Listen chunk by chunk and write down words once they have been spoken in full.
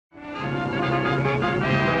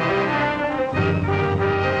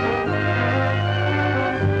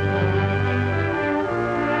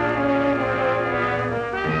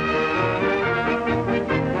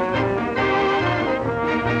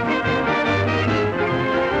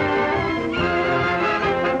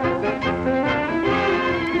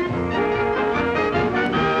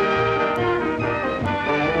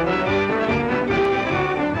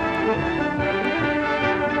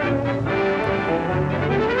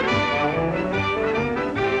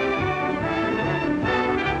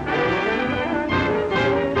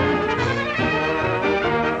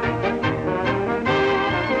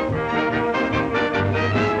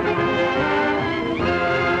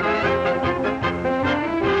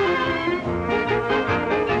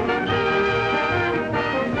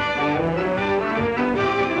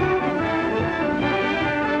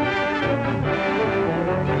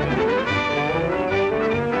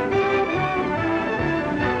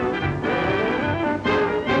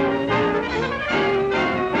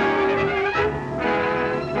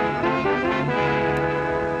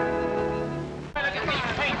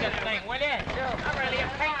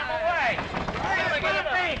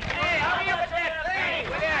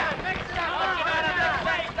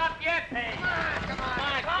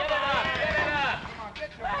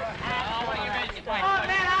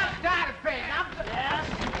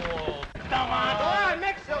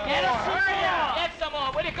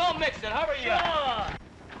you go mix it. Hurry up.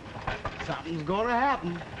 Sure. Something's gonna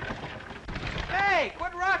happen. Hey,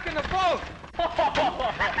 quit rocking the boat.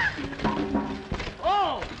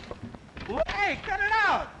 Oh. Hey, cut it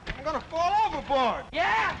out. I'm gonna fall overboard.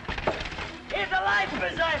 Yeah? Here's a life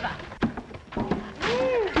preserver.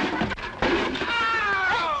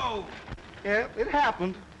 Ow! Yeah, it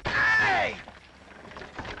happened. Hey!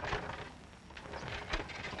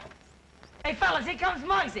 Hey, fellas, here comes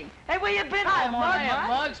Muggsy. Hey, where you been? Hi, Muggs.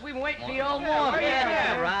 Muggs. We've been waiting for you all morning.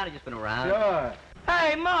 Yeah, been around. I've just been around. Sure.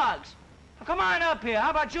 Hey, Muggs. Come on up here. How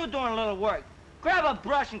about you doing a little work? Grab a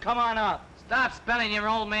brush and come on up. Stop spending your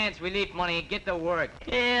old man's relief money and get to work.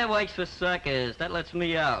 Yeah, works for suckers. That lets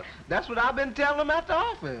me out. That's what I've been telling them at the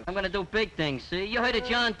office. I'm gonna do big things, see? You heard of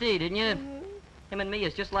John D., didn't you? Him and me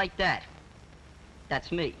is just like that.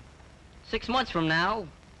 That's me. 6 months from now,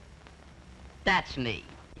 that's me.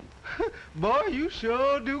 Boy, you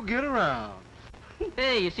sure do get around.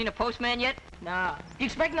 Hey, you seen a postman yet? Nah. You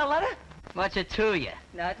expecting a letter? What's it to you?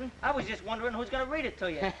 Nothing. I was just wondering who's gonna read it to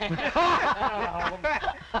you.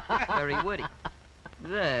 Very witty.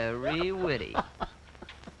 Very witty.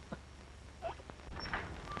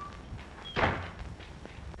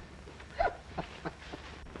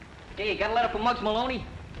 Hey, you got a letter from Muggs Maloney?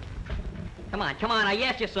 Come on, I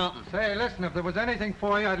asked you something. Say, listen, if there was anything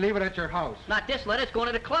for you, I'd leave it at your house. Not this letter, it's going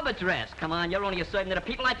to the club address. Come on, you're only a servant to the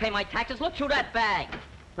people. I pay my taxes. Look through that bag.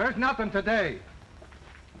 There's nothing today.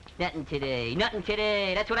 Nothing today, nothing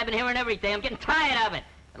today. That's what I've been hearing every day. I'm getting tired of it.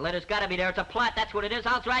 The letter's got to be there. It's a plot. That's what it is.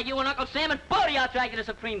 I'll drag you and Uncle Sam and both of you I'll drag you to the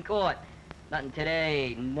Supreme Court. Nothing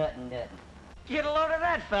today, nothing. Get a load of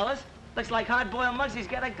that, fellas. Looks like hard-boiled Muggsy's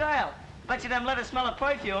got a girl. Bet you them letters smell of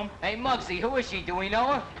perfume. Hey, Muggsy, who is she? Do we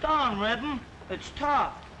know her? Darn, Redden. It's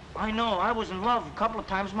tough. I know. I was in love a couple of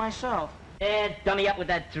times myself. Eh, dummy up with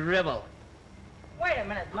that dribble. Wait a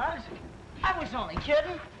minute, Muggs. I was only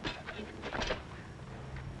kidding.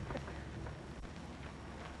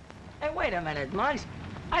 Hey, wait a minute, Muggs.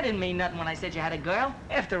 I didn't mean nothing when I said you had a girl.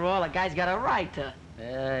 After all, a guy's got a right to.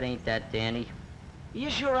 It ain't that, Danny. You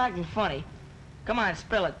sure acting funny. Come on,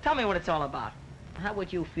 spill it. Tell me what it's all about. How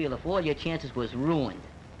would you feel if all your chances was ruined?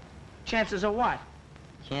 Chances of what?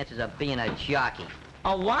 Chances of being a jockey.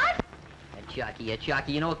 A what? A jockey.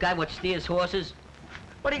 You know a guy what steers horses?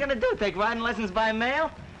 What are you gonna do, take riding lessons by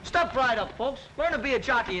mail? Step right up, folks. Learn to be a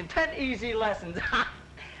jockey in 10 easy lessons.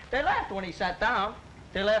 They laughed when he sat down.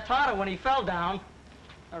 They laughed harder when he fell down.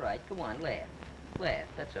 All right, go on, laugh. Laugh,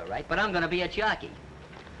 that's all right. But I'm gonna be a jockey,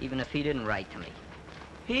 even if he didn't write to me.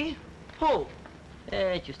 He? Who?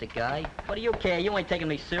 Just a guy. What do you care? You ain't taking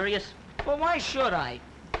me serious. Well, why should I?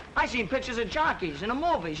 I seen pictures of jockeys in the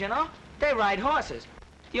movies, you know? They ride horses.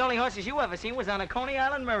 The only horses you ever seen was on a Coney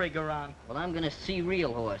Island merry-go-round. Well, I'm gonna see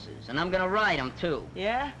real horses, and I'm gonna ride them, too.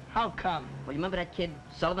 Yeah? How come? Well, you remember that kid,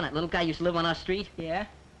 Sullivan, that little guy used to live on our street? Yeah?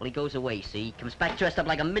 Well, he goes away, see? Comes back dressed up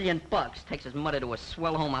like $1 million, takes his mother to a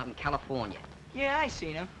swell home out in California. Yeah, I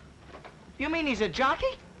seen him. You mean he's a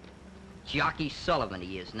jockey? Jockey Sullivan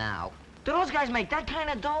he is now. Do those guys make that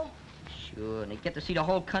kind of dough? Sure, and they get to see the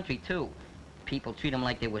whole country, too. People treat them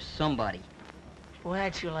like they was somebody. Boy,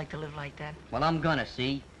 I'd sure like to live like that. Well, I'm gonna,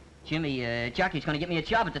 see? Jimmy, Jockey's gonna get me a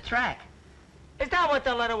job at the track. Is that what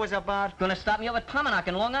the letter was about? Gonna stop me up at Pominock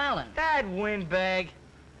in Long Island. That windbag.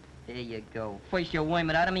 There you go. First you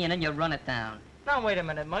worm it out of me, and then you run it down. Now, wait a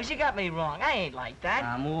minute, Muggs. You got me wrong. I ain't like that.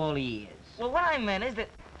 I'm all ears. Well, what I meant is that...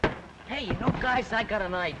 Hey, you know, guys, I got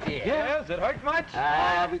an idea. Yeah, does it hurt much?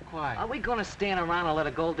 Be quiet. Are we gonna stand around and let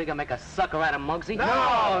a gold digger make a sucker out of Muggsy? No.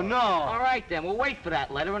 All right, then. We'll wait for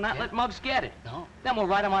that letter and not let Muggs get it. No. Then we'll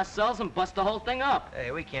write him ourselves and bust the whole thing up.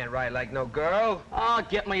 Hey, we can't ride like no girl. I'll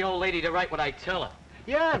get my old lady to write what I tell her.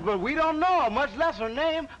 Yeah, but we don't know her, much less her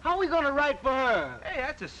name. How are we gonna write for her? Hey,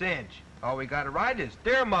 that's a cinch. All we gotta write is,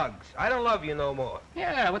 Dear Muggs, I don't love you no more.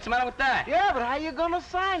 Yeah, what's the matter with that? Yeah, but how you gonna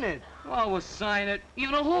sign it? Well, we'll sign it.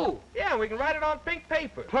 You know who? Yeah, we can write it on pink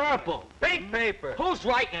paper. Purple. Pink paper. Who's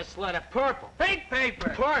writing this letter? Purple. Pink paper.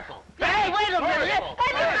 Purple. Hey, wait a minute. Purple.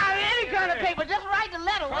 Hey, look out any kind of paper. Just write the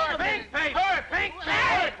letter. Wait a minute. Pink paper. Pink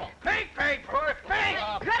paper. Pink paper. Pink.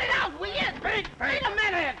 Cut it out, will you? Pink paper. Wait a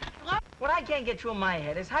minute. What I can't get through my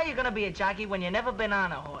head is how you gonna be a jockey when you never been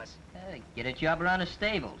on a horse. Get a job around the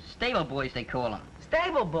stables. Stable boys, they call them.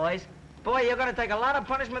 Stable boys? Boy, you're gonna take a lot of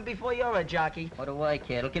punishment before you're a jockey. What do I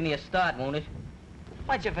care? It'll give me a start, won't it?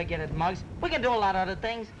 Why'd you forget it, Muggs? We can do a lot of other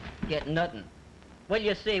things. Get nothing. Well,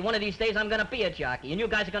 you see, one of these days I'm gonna be a jockey, and you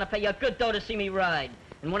guys are gonna pay you a good dough to see me ride.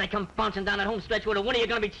 And when I come bouncing down that home stretch with a winner, you're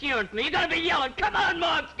gonna be cheering for me. You're gonna be yelling, come on,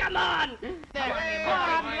 Muggs, come on! Don't let him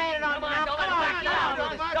back down,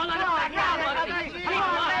 Muggsy. Come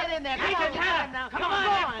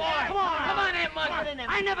on, Muggs. Come on,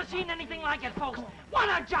 Muggs. I never seen anything like it, folks. What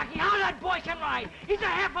a jockey! How that boy can ride! He's a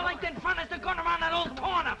half a length in front as they're going around that old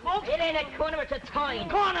corner, folks. It ain't a corner, it's a turn.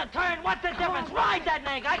 Corner, turn, what's the difference? Ride that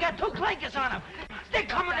nag. I got 2 clankers on him. They're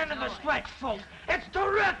coming into the stretch, folks. It's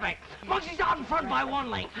terrific. Muggsy's out in front by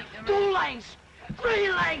 1 length, 2 lengths,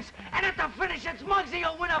 3 lengths, and at the finish, it's Muggsy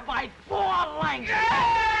a winner by 4 lengths.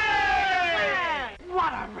 Yeah!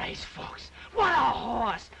 What a race, folks. What a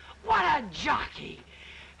horse. What a jockey.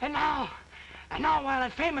 And now, while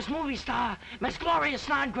that famous movie star, Miss Gloria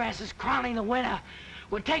Snodgrass, is crowning the winner,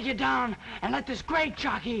 we'll take you down and let this great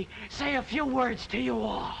jockey say a few words to you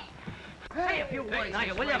all. Say a few words,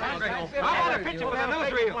 will you? I want a picture with the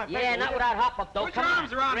newsreel. Yeah, not without Hop-Up, though. Put your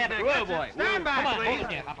arms around his neck. Whoa, boy. Stand back,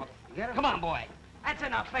 please. Come on, boy. That's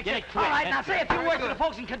enough, fix All right, now say a few words to the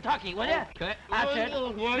folks in Kentucky, will you? Okay. That's it.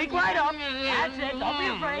 Speak right up. That's it. Don't be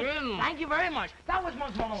afraid. Thank you very much. That was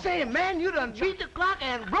Muggs Maloney. Say, man, you done beat the clock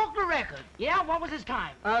and broke the record. Yeah, what was his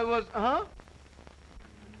time? I was,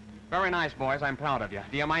 Very nice, boys. I'm proud of you.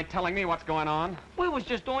 Do you mind telling me what's going on? We was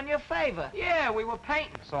just doing you a favor. Yeah, we were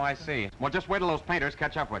painting. So I see. Well, just wait till those painters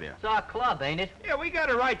catch up with you. It's our club, ain't it? Yeah, we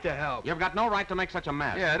got a right to help. You've got no right to make such a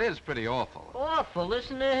mess. Yeah, it is pretty awful. Awful,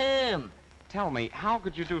 listen to him. Tell me, how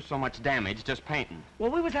could you do so much damage just painting?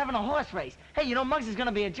 Well, we was having a horse race. Hey, you know Muggs is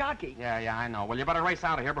gonna be a jockey. Yeah, I know. Well, you better race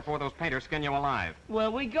out of here before those painters skin you alive.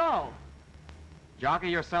 Where we go? Jockey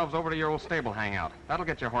yourselves over to your old stable hangout. That'll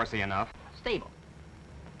get your horsey enough. Stable.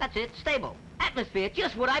 That's it, stable. Atmosphere,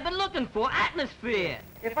 just what I've been looking for, atmosphere.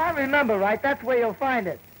 If I remember right, that's where you'll find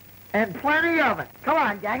it. And plenty of it. Come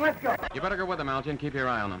on, gang, let's go. You better go with them, Algy, and keep your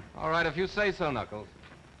eye on them. All right, if you say so, Knuckles.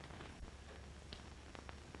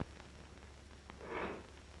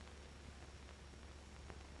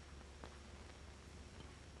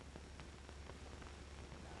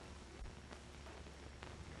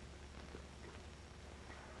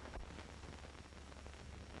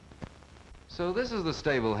 So this is the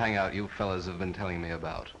stable hangout you fellas have been telling me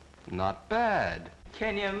about. Not bad.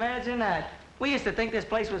 Can you imagine that? We used to think this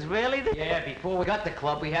place was really the... Yeah, before we got the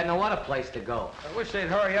club, we had no other place to go. I wish they'd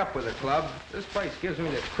hurry up with the club. This place gives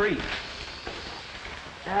me the creeps.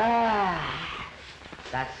 Ah,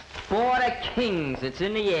 that's 40 kings. It's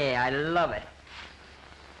in the air. I love it.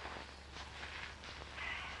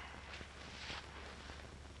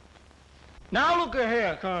 Now look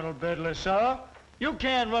here, Colonel Bedley, sir. You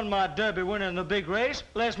can't run my Derby winner in the big race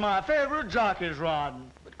unless my favorite jockey's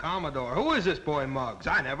riding. But Commodore, who is this boy Muggs?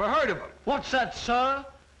 I never heard of him. What's that, sir?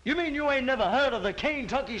 You mean you ain't never heard of the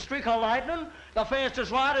Kentucky Streaker Lightning, the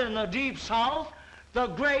fastest rider in the Deep South, the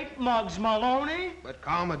great Muggs Maloney? But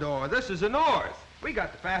Commodore, this is the North. We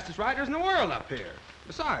got the fastest riders in the world up here.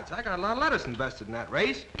 Besides, I got a lot of lettuce invested in that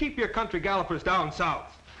race. Keep your country gallopers down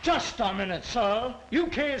south. Just a minute, sir. You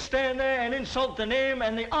can't stand there and insult the name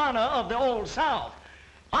and the honor of the Old South.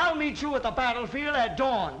 I'll meet you at the battlefield at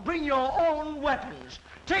dawn. Bring your own weapons.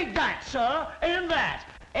 Take that, sir, and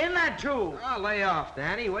that too. Oh, lay off,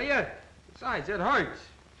 Danny, will you? Besides, it hurts.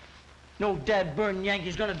 No dad-burn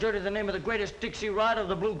Yankee's gonna dirty the name of the greatest Dixie rider of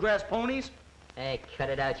the bluegrass ponies. Hey, cut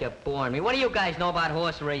it out, you're boring me. What do you guys know about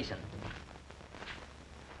horse racing?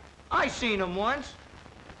 I seen him once.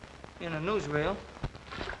 In a newsreel.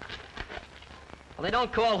 Well, they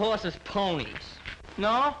don't call horses ponies.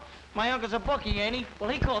 No? My uncle's a bookie, ain't he?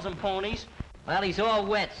 Well, he calls them ponies. Well, he's all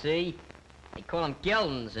wet, see? They call them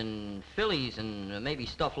geldings and fillies and maybe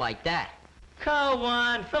stuff like that. Come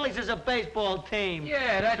on, Phillies is a baseball team.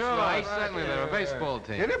 Yeah, that's right. Certainly, they're a baseball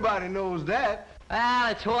team. Anybody knows that.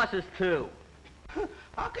 Well, it's horses, too.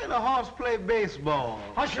 How can a horse play baseball?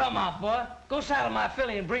 Hush your mouth, boy. Go saddle my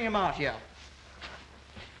filly and bring him out here.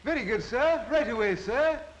 Very good, sir. Right away,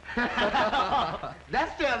 sir.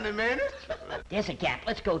 That's telling him, ain't it? There's a gap.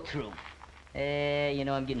 Let's go through. You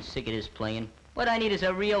know, I'm getting sick of this playing. What I need is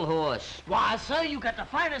a real horse. Why, sir, you got the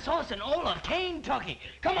finest horse in all of Kentucky.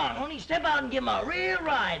 Come on, honey, step out and give him a real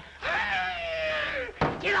ride.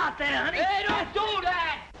 Get out there, honey. Hey, don't do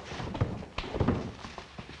that!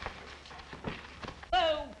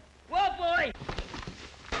 Oh, whoa, boy!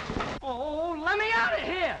 Oh, let me out of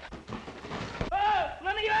here. Oh,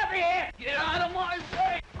 let me out of here! Get out of my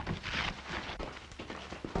way!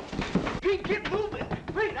 Pete, get moving.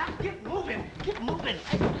 Pete, now get moving. Get moving.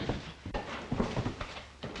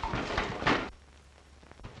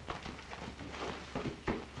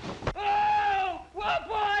 Oh, whoa,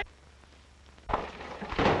 boy!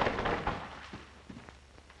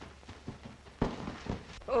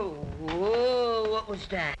 Oh, whoa, what was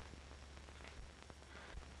that?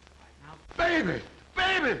 Baby!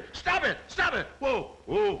 Baby! baby! Stop it! Stop it! Whoa!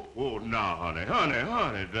 Whoa! Now,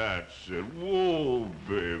 honey, that's it. Whoa,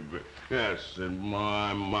 baby. That's it,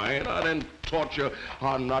 my. And I done taught you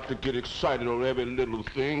how not to get excited over every little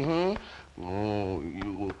thing, huh? Oh,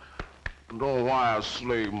 you know why I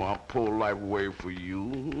slave my poor life away for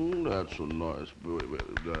you. That's a nice baby.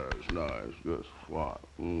 That's nice. That's quiet.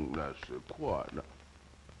 That's it. Quiet now.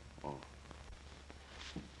 Oh.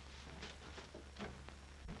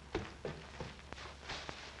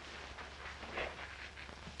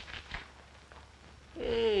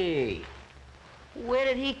 Hey, where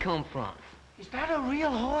did he come from? Is that a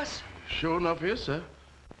real horse? Sure enough, yes, sir.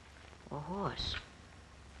 A horse.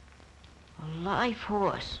 A live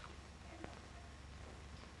horse.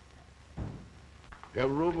 You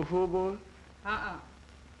ever rode before, boy?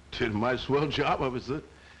 Did a mighty swell job of it, sir.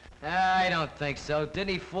 I don't think so. Didn't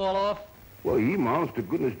he fall off? Well, he honest to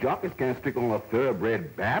goodness, jockeys can't stick on a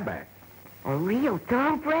thoroughbred bareback. A real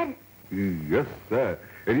thoroughbred? Yes, sir.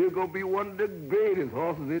 And he's gonna be one of the greatest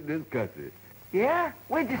horses in this country. Yeah?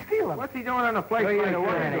 Where'd you steal him? What's he doing on a place like What are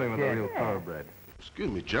that? you doing with a real thoroughbred?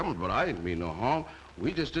 Excuse me, gentlemen, but I didn't mean no harm.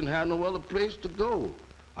 We just didn't have no other place to go.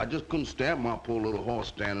 I just couldn't stand my poor little horse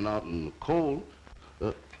standing out in the cold.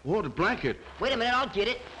 The blanket. Wait a minute, I'll get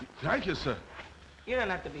it. Thank you, sir. You don't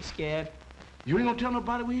have to be scared. You ain't gonna tell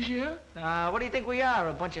nobody we's here? What do you think we are,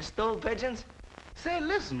 a bunch of stool pigeons? Say,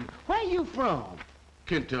 listen, where you from?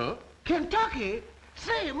 Kentucky. Kentucky?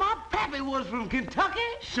 Say, my pappy was from Kentucky.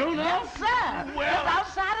 Sure enough? Yes, sir. Well-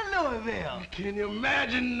 That's outside of Louisville. Can you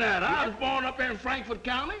imagine that? I was born up there in Frankfort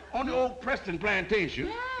County on the old Preston plantation.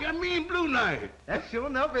 Yeah, me and Bluenight. That sure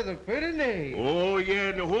enough is a pretty name. Oh, yeah,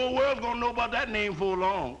 and the whole world's gonna know about that name for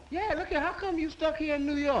long. Yeah, look here, how come you stuck here in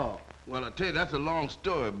New York? Well, I tell you, that's a long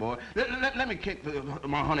story, boy. Let me kick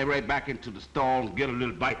my honey right back into the stall and get a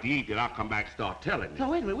little bite to eat, and I'll come back and start telling you. No,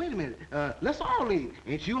 wait a minute. Let's all eat.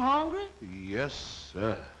 Ain't you hungry? Yes,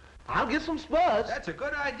 sir. I'll get some spuds. That's a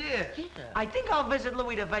good idea. I think I'll visit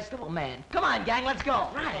Louis the Vegetable Man. Come on, gang, let's go.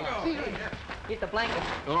 Get the blanket.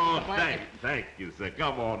 Oh, thank you, sir.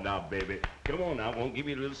 Come on now, baby. Come on now. I won't give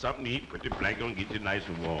you a little something to eat. Put your blanket on, get you nice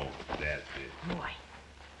and warm. That's it. Boy,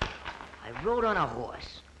 I rode on a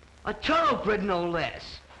horse. A thoroughbred, no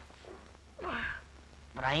less. But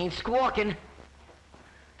I ain't squawking.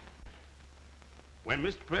 When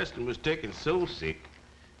Mr. Preston was taken so sick,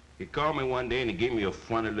 he called me one day and he gave me a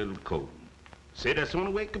funny little coat. Said that's the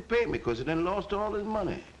only way he could pay me because he done lost all his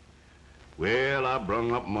money. Well, I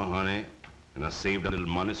brung up my honey and I saved a little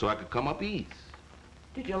money so I could come up east.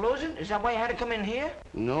 Did you lose it? Is that why you had to come in here?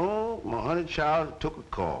 No, my honey child took a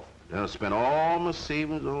cough. Then I spent all my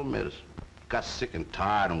savings on medicine. Got sick and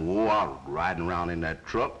tired and wore out riding around in that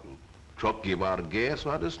truck. Truck gave out of gas, so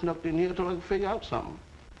I just snuck in here till I could figure out something.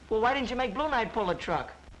 Well, why didn't you make Bluenight pull a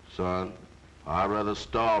truck? Son, I'd rather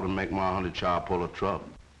starve than make my honey child pull a truck.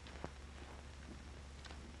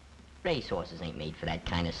 Racehorses ain't made for that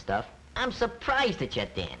kind of stuff. I'm surprised at you,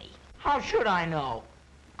 Danny. How should I know?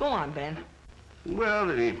 Go on, Ben. Well,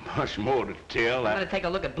 there ain't much more to tell. I'm gonna take a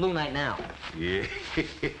look at Bluenight now. Yeah.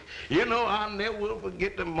 You know, I'll never will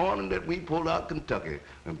forget the morning that we pulled out Kentucky.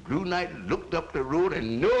 And Bluenight looked up the road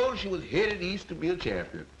and knew she was headed east to be a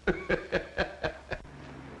champion.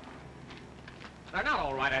 They're not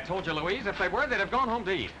all right, I told you, Louise. If they were, they'd have gone home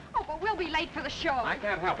to eat. Oh, but we'll be late for the show. I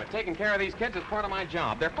can't help it. Taking care of these kids is part of my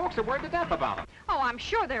job. Their folks are worried to death about them. Oh, I'm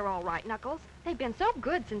sure they're all right, Knuckles. They've been so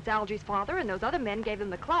good since Algy's father and those other men gave them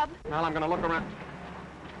the club. Well, I'm gonna look around.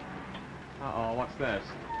 Uh-oh, what's this?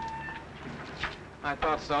 I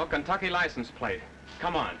thought so. Kentucky license plate.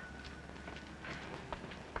 Come on.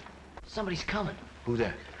 Somebody's coming. Who's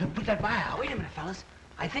that? Put that by out. Wait a minute, fellas.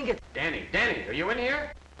 I think it's... Danny, are you in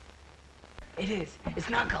here? It is. It's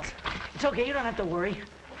Knuckles. It's okay, you don't have to worry.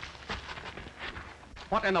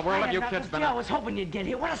 What in the world have you Knuckles, kids been gee, I up? was hoping you'd get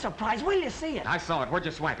here. What a surprise. Wait till you see it. I saw it. Where'd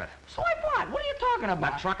you swipe it? Swipe what? What are you talking about?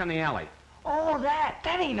 That truck in the alley. Oh, that.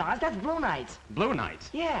 That ain't ours. That's Bluenight's. Bluenight's.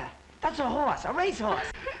 Yeah. That's a horse. A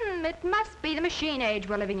racehorse. It must be the machine age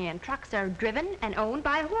we're living in. Trucks are driven and owned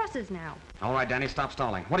by horses now. All right, Danny, stop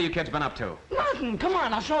stalling. What have you kids been up to? Nothing. Come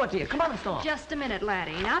on, I'll show it to you. Come on, let's go. Just a minute,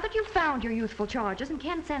 laddie. Now that you've found your youthful charges and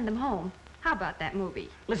can send them home, how about that movie?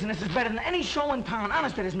 Listen, this is better than any show in town.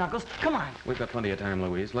 Honest it is, Knuckles. Come on. We've got plenty of time,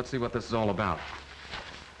 Louise. Let's see what this is all about.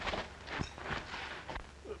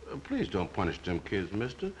 Please don't punish them kids,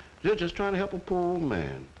 mister. They're just trying to help a poor old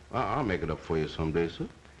man. I'll make it up for you someday, sir.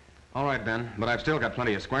 All right, Ben, but I've still got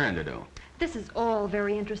plenty of squaring to do. This is all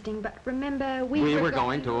very interesting, but remember, We were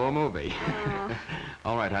going to a movie. Oh.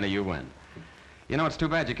 All right, honey, you win. You know, it's too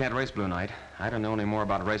bad you can't race Bluenight. I don't know any more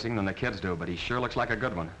about racing than the kids do, but he sure looks like a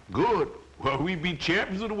good one. Good? Well, we be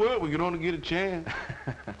champions of the world. We can only get a chance.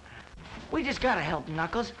 We just gotta help,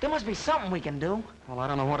 Knuckles. There must be something we can do. Well, I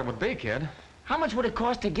don't know what it would be, kid. How much would it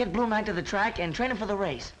cost to get Bluenight to the track and train him for the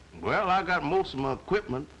race? Well, I got most of my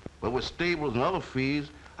equipment, but with stables and other fees,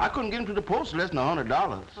 I couldn't get him to the post less than $100.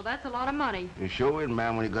 Well, that's a lot of money. You sure is,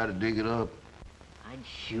 man, when you gotta dig it up. I'd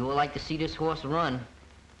sure like to see this horse run.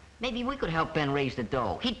 Maybe we could help Ben raise the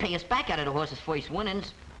dough. He'd pay us back out of the horse's first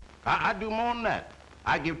winnings. I'd do more than that.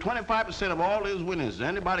 I'd give 25% of all his winnings to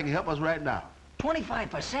anybody can help us right now. 25%?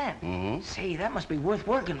 Mm-hmm. Say, that must be worth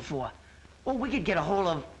working for. Well, we could get a hold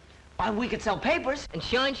of... we could sell papers. And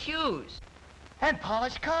shine shoes. And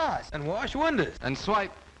polish cars. And wash windows. And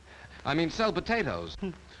sell potatoes.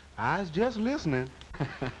 I was just listening.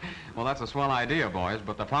 Well, that's a swell idea, boys,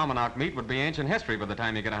 but the Palmanock meet would be ancient history by the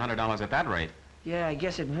time you get $100 at that rate. Yeah, I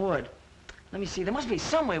guess it would. Let me see, there must be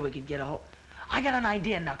some way we could get a hold... I got an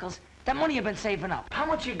idea, Knuckles. That money you've been saving up. How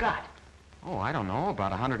much you got? Oh, I don't know, about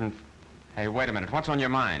 100 and... Hey, wait a minute, what's on your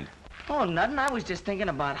mind? Oh, nothing. I was just thinking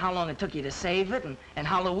about how long it took you to save it, and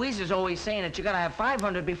how Louise is always saying that you gotta have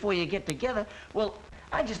 500 before you get together. Well,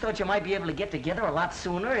 I just thought you might be able to get together a lot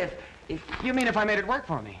sooner if... You mean if I made it work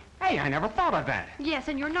for me? Hey, I never thought of that. Yes,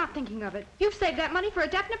 and you're not thinking of it. You've saved that money for a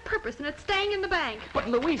definite purpose, and it's staying in the bank. But,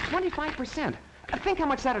 Louise, 25%. Think how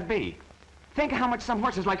much that'd be. Think how much some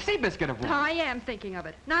horses like Seabiscuit have won. I am thinking of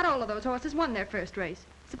it. Not all of those horses won their first race.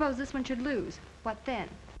 Suppose this one should lose. What then?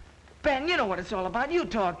 Ben, you know what it's all about. You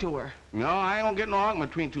talk to her. No, I ain't gonna get no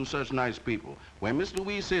argument between two such nice people. When Miss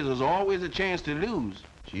Louise says there's always a chance to lose,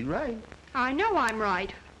 she's right. I know I'm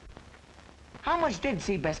right. How much did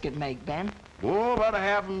Seabiscuit make, Ben? Oh, about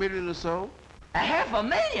 $500,000 or so.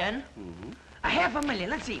 $500,000? Mm-hmm. $500,000.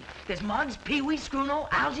 Let's see. There's Muggs, Pee-wee, Scruno,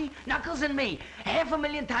 Algy, Knuckles, and me.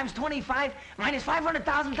 $500,000 times 25 minus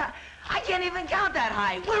 500,000 times... I can't even count that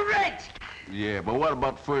high. We're rich! Yeah, but what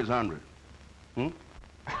about the first 100? Hmm?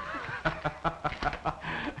 I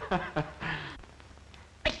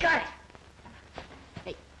got it.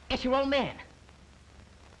 Hey, it's your old man.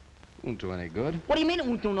 Won't do any good. What do you mean it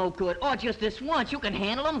won't do no good? Oh, just this once. You can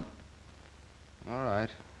handle him. All right,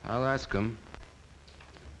 I'll ask him.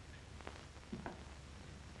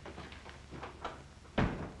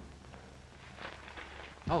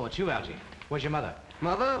 Oh, it's you, Algy. Where's your mother?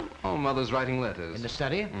 Mother? Oh, Mother's writing letters. In the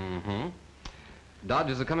study? Mm-hmm.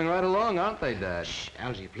 Dodgers are coming right along, aren't they, Dad? Shh,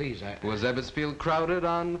 Algy, please. Was Ebbetsfield crowded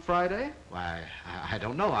on Friday? Why, I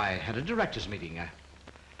don't know. I had a directors' meeting.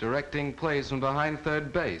 Directing plays from behind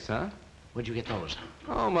third base, huh? Where'd you get those?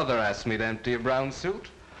 Oh, Mother asked me to empty a brown suit.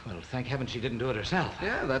 Well, thank heaven she didn't do it herself.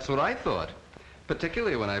 Yeah, that's what I thought.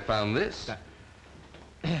 Particularly when I found this.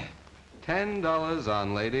 $10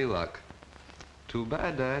 on Lady Luck. Too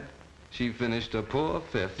bad, Dad. She finished a poor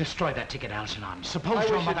fifth. Destroy that ticket, Algernon. Suppose I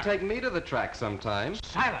your wish mother... you'd take me to the track sometime.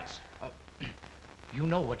 Silence! You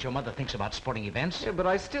know what your mother thinks about sporting events. Yeah, but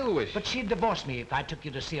I still wish... But she'd divorce me if I took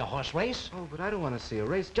you to see a horse race. Oh, but I don't want to see a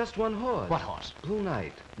race. Just one horse. What horse?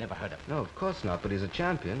 Bluenight. Never heard of him. No, of course not, but he's a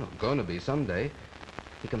champion. Or going to be someday.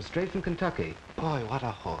 He comes straight from Kentucky. Boy, what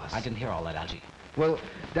a horse. I didn't hear all that, Algy. Well,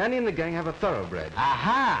 Danny and the gang have a thoroughbred.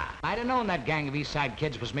 Aha! I'd have known that gang of East Side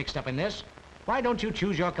kids was mixed up in this. Why don't you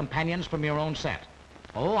choose your companions from your own set?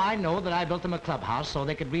 Oh, I know that I built them a clubhouse so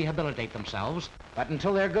they could rehabilitate themselves, but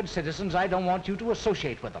until they're good citizens, I don't want you to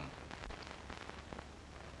associate with them.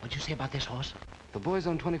 What'd you say about this horse? The boys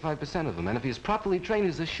own 25% of him, and if he's properly trained,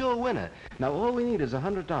 he's a sure winner. Now, all we need is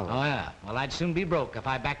 $100. Oh, yeah? Well, I'd soon be broke if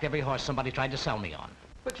I backed every horse somebody tried to sell me on.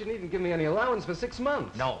 But you needn't give me any allowance for 6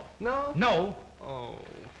 months. No. No? No! Oh.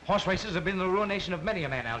 Horse races have been the ruination of many a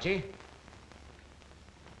man, Algy.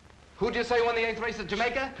 Who'd you say won the 8th race at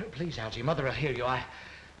Jamaica? Please, Algy, Mother will hear you.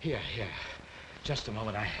 Here. Just a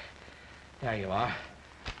moment, There you are.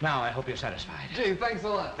 Now, I hope you're satisfied. Gee, thanks a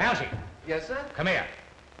lot. Algy! Yes, sir? Come here.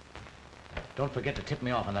 Don't forget to tip me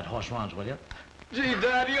off on that horse runs, will you? Gee,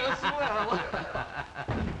 Dad, you're swell.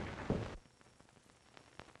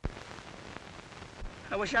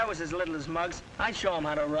 I wish I was as little as Muggs. I'd show him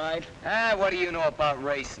how to ride. What do you know about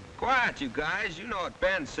racing? Quiet, you guys. You know what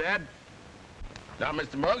Ben said. Now,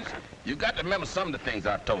 Mr. Muggs, you got to remember some of the things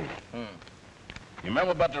I told you. You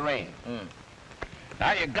remember about the rain?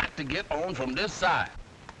 Now you got to get on from this side.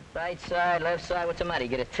 Right side, left side, what's the matter? You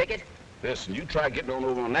get a ticket? Listen, you try getting on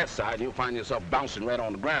over on that side, and you'll find yourself bouncing right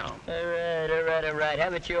on the ground. All right.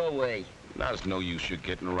 Have it your way. Now, it's no use you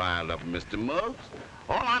getting riled up, Mr. Muggs.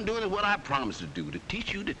 All I'm doing is what I promised to do, to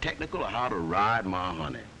teach you the technical of how to ride my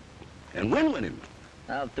honey. And win with him.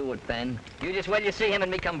 I'll do it, Ben. You just wait till you see him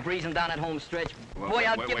and me come breezing down that home stretch. Boy,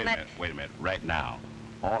 I'll give him that... Wait a minute. Right now,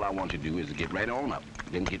 all I want you to do is to get right on up,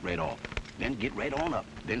 then get right off. Then get right on up,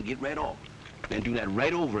 then get right off. Then do that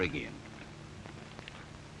right over again.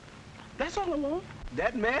 That's all I want.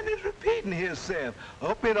 That man is repeating himself.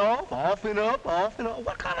 Up and off and up, off and off.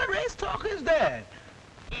 What kind of race talk is that?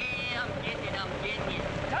 Yeah, I'm getting it.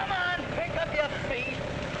 Come on, pick up your feet.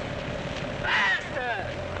 Faster!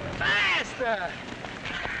 Faster!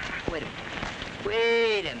 Wait a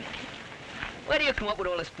minute. Where do you come up with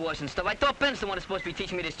all this force and stuff? I thought Ben's the one that's supposed to be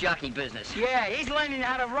teaching me this jockey business. Yeah, he's learning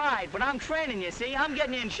how to ride, but I'm training you, see? I'm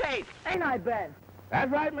getting you in shape. Ain't I, Ben?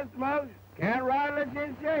 That's right, Mr. Muggs. Can't ride unless you're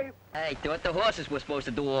in shape. I thought the horses were supposed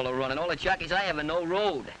to do all the running. All the jockeys I ever know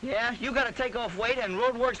rode. Yeah, you gotta take off weight, and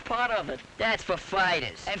road work's part of it. That's for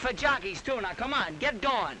fighters. And for jockeys, too. Now, come on, get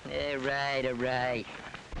going. All right.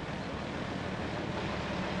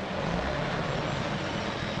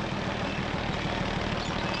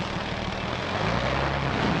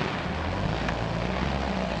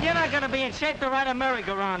 You're not gonna be in shape to ride a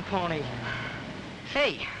merry-go-round pony.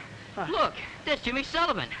 Hey, look, there's Jimmy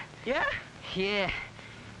Sullivan. Yeah? Yeah.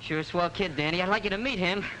 Sure a swell kid, Danny. I'd like you to meet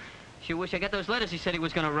him. Sure wish I got those letters he said he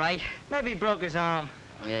was gonna write. Maybe he broke his arm.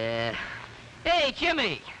 Yeah. Hey,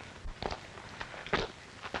 Jimmy!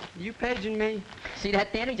 You paging me? See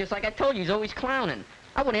that, Danny? Just like I told you, he's always clowning.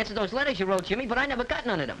 I would answer those letters you wrote, Jimmy, but I never got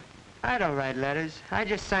none of them. I don't write letters. I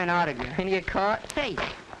just sign autographs. And you get caught? Hey,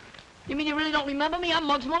 you mean you really don't remember me? I'm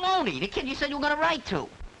Muggs Maloney, the kid you said you were gonna write to.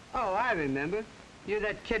 Oh, I remember. You're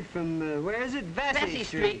that kid from, where is it? Vesey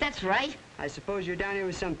Street, that's right. I suppose you're down here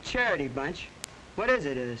with some charity bunch. What is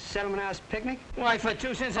it, a settlement house picnic? Why, for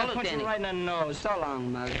 2 cents, I'll punch Danny. you right in the nose. So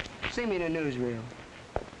long, Muggs. See me in the newsreel.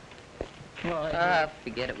 Well,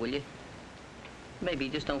 forget it, will you? Maybe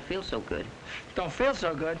you just don't feel so good. Don't feel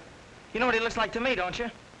so good? You know what he looks like to me, don't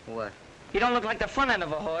you? What? He don't look like the front end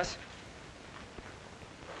of a horse.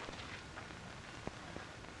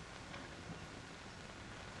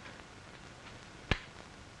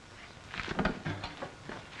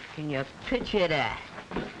 Can you picture that?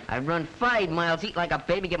 I run 5 miles, eat like a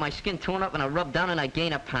baby, get my skin torn up, and I rub down and I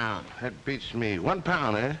gain a pound. That beats me. 1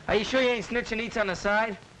 pound, eh? Are you sure you ain't snitching eats on the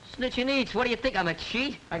side? Snitching eats? What do you think, I'm a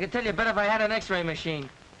cheat? I could tell you better if I had an x-ray machine.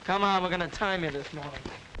 Come on, we're gonna time you this morning.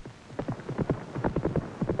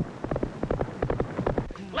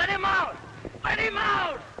 Let him out! Let him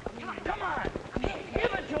out! Come on!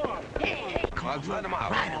 Give it to him! Muggs, let him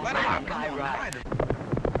out. Let him out. Ride him.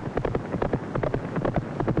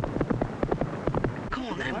 Come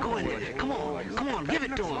on, let him go in there. Come on, give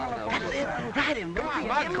it to him. That's it. Ride him, come on,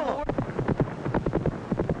 Muggs, come on.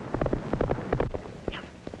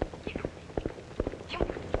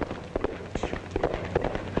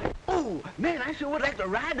 Oh, man, I sure would like to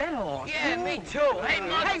ride that horse. Yeah, me too. Hey,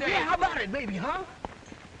 Muggs. Hey, yeah, how about it, baby, huh?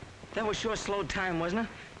 That was sure slow time, wasn't it?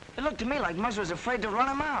 It looked to me like Muggs was afraid to run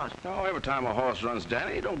him out. No, every time a horse runs,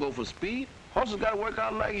 Danny, he don't go for speed. Horses got to work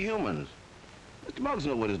out like humans. Mr. Muggs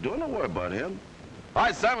knows what he's doing. Don't worry about him. All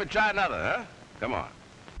right, son, we try another, huh? Come on.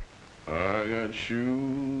 I got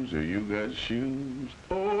shoes, you got shoes.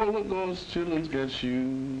 All of those children's got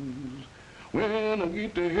shoes. When I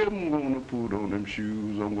get to heaven, I'm gonna put on them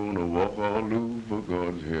shoes. I'm gonna walk all over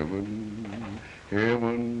God's heaven.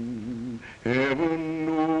 Heaven, heaven,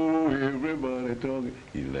 oh, everybody talking.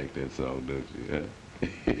 You like that song, don't you,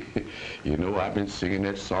 huh? You know, I've been singing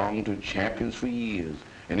that song to champions for years.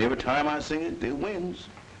 And every time I sing it, they wins.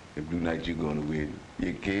 If Bluenight, you're gonna win.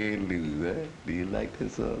 You can't lose, huh? Do you like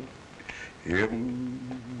that song? Heaven,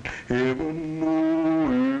 heaven,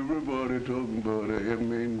 oh, everybody talking about a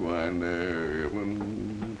heaven ain't going there.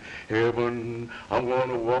 Heaven, heaven, I'm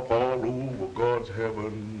gonna walk all over God's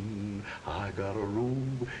heaven. I got a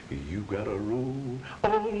robe, you got a robe,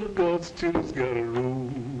 all of God's children's got a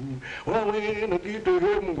robe. Well, when I get to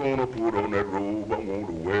heaven, I'm gonna put on that robe. I'm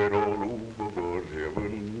gonna wear it all over God's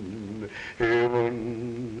heaven.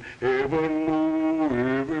 Heaven, heaven,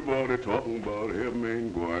 oh, everybody talking about heaven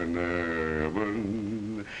ain't going there.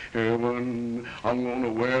 Heaven, heaven, I'm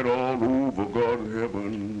gonna wear it all over God's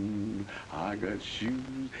heaven. I got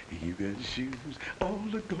shoes, you got shoes, all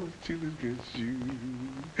the God's children got shoes.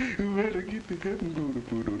 When I get to heaven, I'm gonna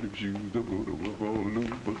put on them shoes. I'm gonna walk all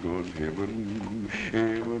over God's heaven.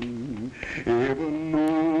 Heaven, heaven,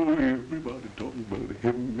 oh, everybody talking about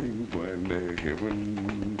heaven ain't going there.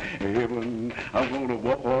 Heaven, heaven, I'm gonna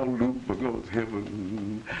walk all over God's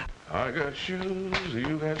heaven. I got shoes,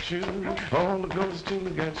 you got shoes, all the God's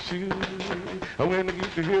children got shoes. When I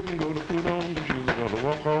get to heaven, I'm gonna put on the shoes. I'm gonna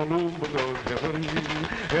walk all over God's heaven.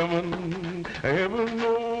 Heaven, heaven,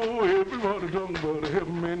 oh, everybody everybody talking about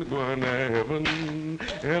heaven, going to heaven,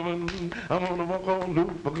 heaven. I'm gonna walk on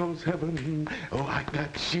loop because heaven. Oh, I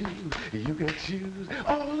got shoes, you got shoes,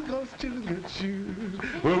 all the God's children got shoes.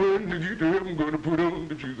 Well, when you get to heaven, I'm gonna put on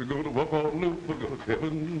the shoes. I'm gonna walk on loop because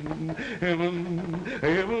heaven, heaven,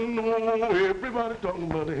 heaven. Oh, everybody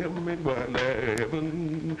talking about heaven, going to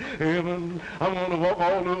heaven, heaven. I'm gonna walk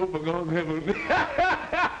on loop because heaven.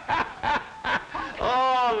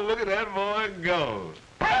 Oh, look at that boy go.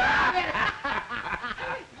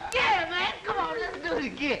 Yeah, man, come on, let's do it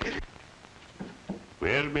again.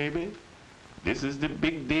 Well, baby, this is the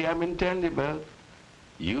big day I've been telling you about.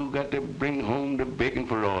 You got to bring home the bacon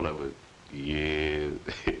for all of us. Yes.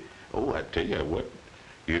 Oh, I tell you what,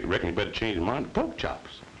 you reckon you better change your mind to pork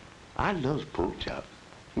chops. I love pork chops.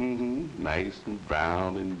 Nice and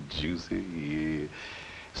brown and juicy, yeah.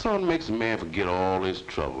 Something makes a man forget all his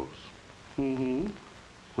troubles.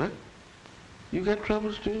 What? You got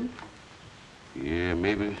troubles too? Yeah,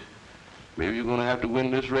 maybe you're gonna have to win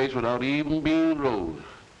this race without even being rode.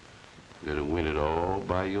 You gotta win it all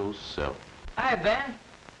by yourself. Hi, Ben.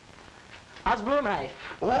 How's Bluenight?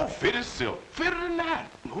 Oh, fit as silk. Fitter than that.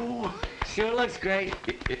 Oh. Sure looks great.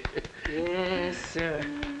 Yes, sir.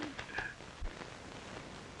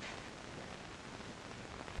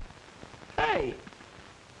 Hey,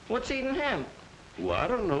 what's eating him? Well, I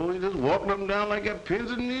don't know. He just walking up and down like got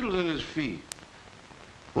pins and needles in his feet.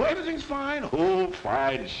 Well, everything's fine. Oh,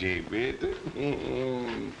 fine shape, ain't it?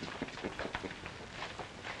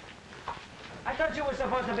 I thought you were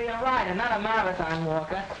supposed to be a rider, not a marathon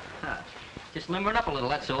walker. Just limbering up a little,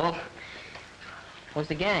 that's all. Where's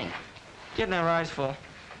the gang? Getting their eyes full.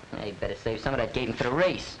 Hey, you better save some of that gating for the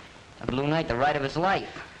race. A Bluenight, the ride of his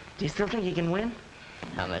life. Do you still think you can win?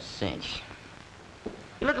 I'm a cinch.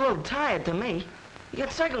 You look a little tired to me. You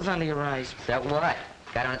got circles under your eyes. Is that what?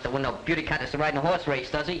 Guy don't have to win no beauty contest to ride in a horse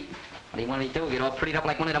race, does he? What do you want me to do? Get all prettied up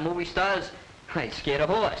like one of the movie stars? I'd scared a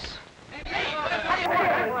horse. I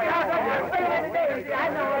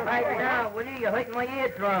know right now, Woody, you're hurting my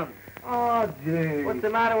eardrum. Oh, gee. What's the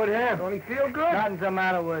matter with him? Don't he feel good? Nothing's the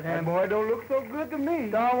matter with him. That boy don't look so good to me.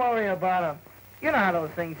 Don't worry about him. You know how those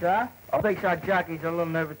things are. Big shot jockeys are a little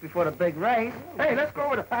nervous before the big race. Hey, let's go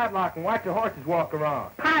over to Padlock and watch the horses walk around.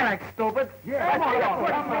 Paddock, stupid. Yeah, come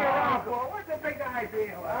on. What's the big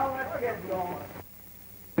idea? Well, let's get going.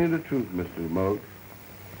 Tell you the truth, Mr. Muggs.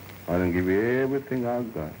 I done give you everything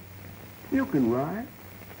I've got. You can ride,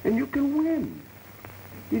 and you can win.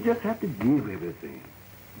 You just have to give everything.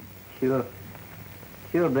 Sure.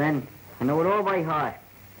 Sure, Ben. I know it all by heart.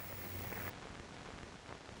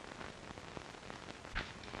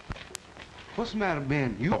 What's the matter,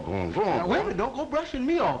 Ben? You... Go on. Now, wait a minute, don't go brushing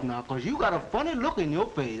me off now, because you got a funny look in your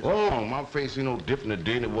face. Oh, my face ain't no different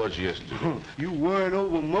today than it was yesterday. You worried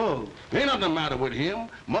over Muggs. Ain't nothing the matter with him.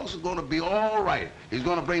 Muggs is gonna be all right. He's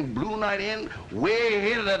gonna bring Bluenight in way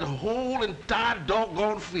ahead of that whole entire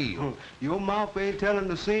doggone field. Your mouth ain't telling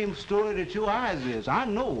the same story that your eyes is. I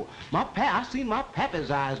know. I seen my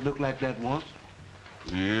pappy's eyes look like that once.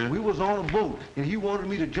 Yeah? We was on a boat, and he wanted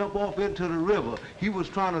me to jump off into the river. He was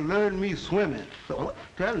trying to learn me swimming. So,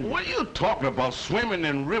 tell me. What are you talking about, swimming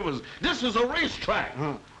in rivers? This is a racetrack.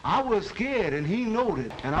 I was scared, and he knowed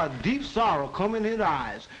it, and a deep sorrow come in his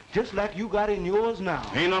eyes, just like you got in yours now.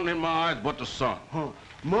 Ain't nothing in my eyes but the sun.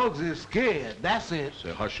 Muggs is scared, that's it. Say,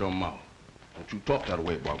 hush your mouth. Don't you talk that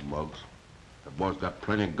way about Muggs. The boy's got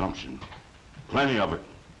plenty of gumption. Plenty of it.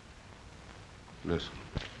 Listen.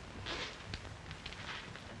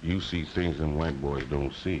 You see things them white boys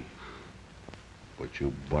don't see. But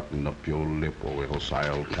you button up your lip over else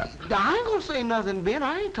I'll cut. I ain't gonna say nothing, Ben.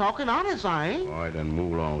 I ain't talking honest, I ain't. All right, then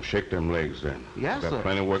move along. Shake them legs, then. Yes, got sir.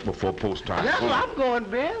 plenty of work before post time. Yes, sir, I'm going,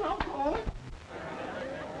 Ben. I'm going.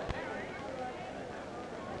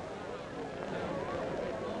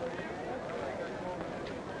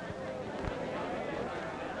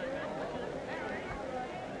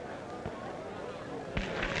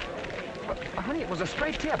 Honey, it was a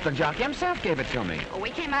straight tip. The jockey himself gave it to me. Oh,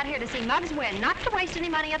 we came out here to see Muggs win, not to waste any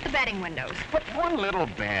money at the betting windows. But one little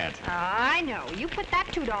bet. I know. You put that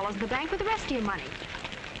 $2 in the bank with the rest of your money.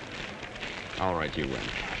 All right, you win.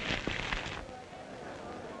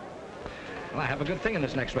 Well, I have a good thing in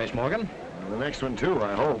this next race, Morgan. The next one, too,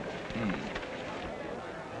 I hope.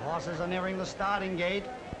 The horses are nearing the starting gate.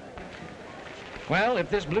 Well, if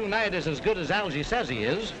this Bluenight is as good as Algy says he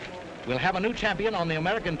is, we'll have a new champion on the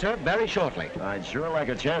American turf very shortly. I'd sure like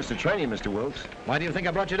a chance to train you, Mr. Wilkes. Why do you think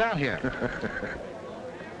I brought you down here?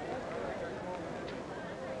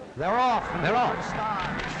 They're off. They're off.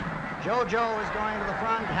 Stars. JoJo is going to the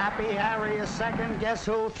front. Happy Harry is second. Guess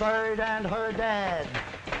who? Third, and her dad.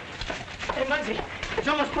 Hey, Muggsy, It's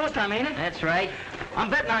almost post time, ain't it? That's right. I'm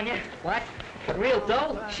betting on you. What? Real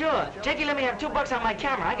dough? Sure. Jakey, let me have $2 on my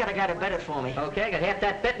camera. I got a guy to bet it for me. Okay, I got half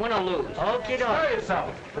that bet, win or lose. Okay, Stir doke.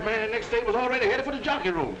 yourself. The man next table's already headed for the jockey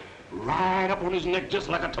room. Right up on his neck, just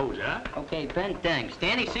like I told you, huh? Okay, Ben, thanks.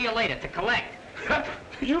 Danny, see you later to collect.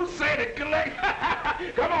 You said it, collect.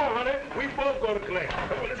 Come on, honey. We both going to collect.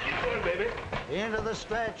 Come on, let's get going, baby. Into the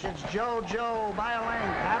stretch, it's JoJo by a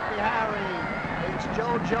length, Happy Harry. It's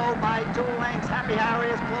JoJo by 2 lengths. Happy Harry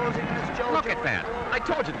is closing, and it's JoJo. Look at that. I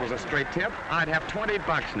told you it was a straight tip. I'd have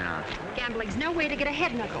 $20 now. Gambling's no way to get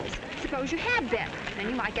ahead, Knuckles. Suppose you had bet. Then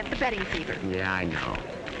you might get the betting fever. Yeah, I know.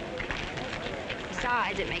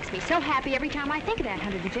 Besides, it makes me so happy every time I think of that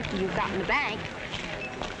 150 you've got in the bank.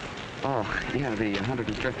 Oh, yeah, the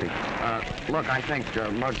 150. Look, I think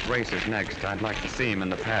Muggs races next. I'd like to see him in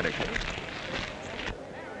the paddock.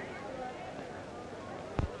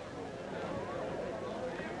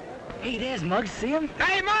 Hey, there's Muggs. See him?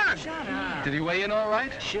 Hey, Muggs! Shut up. Did he weigh in all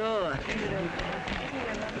right? Sure.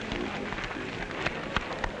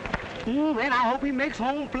 Then I hope he makes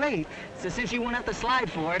home plate. So since you won't have to slide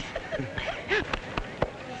for it.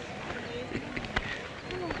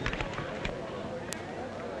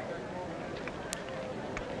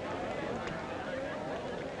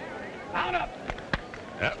 Mount up.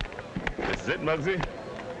 Yep. This is it, Muggsy.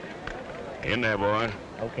 In there, boy.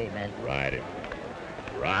 Okay, man. Ride him.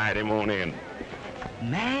 Ride him on in.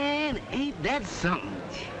 Man, ain't that something?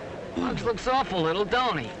 Muggs looks awful little,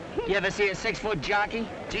 don't he? You ever see a 6-foot jockey?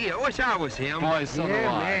 Gee, I wish I was him. Boy, so do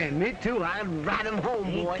Yeah, I. man, me too. I'd ride him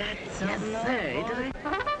home, boy. Yes, sir.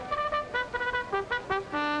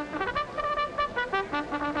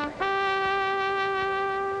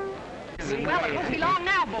 Well, it won't be long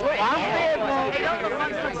now, boys.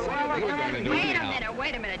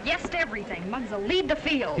 Wait a minute. Yes to everything. Muggs will lead the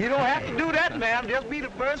field. You don't have to do that, ma'am. Just be the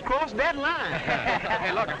first cross that line.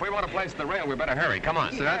 Hey, look, if we want to place the rail, we better hurry. Come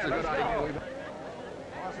on. So that's a good idea.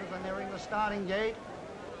 Horses are nearing the starting gate.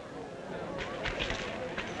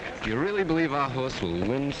 You really believe our horse will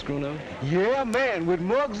win, Schooner? Yeah, man. With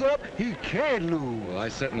Muggs up, he can't lose. Well, I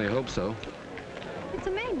certainly hope so. It's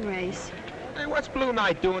a maiden race. Hey, what's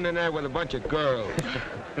Bluenight doing in there with a bunch of girls?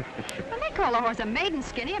 When they call a horse a maiden,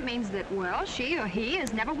 Skinny, it means that, well, she or he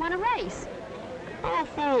has never won a race. Oh,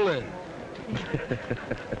 fooling.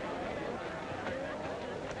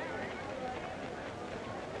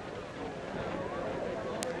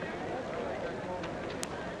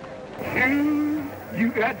 Shoes, you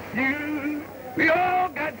got shoes. We all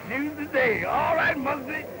got shoes today. All right,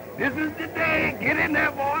 Muggsy, this is the day. Get in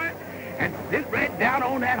there, boy, and sit right down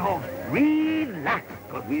on that horse. Relax,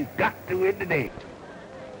 because we've got to win today.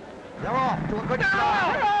 They're off to a good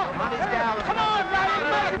start. Monty's Gal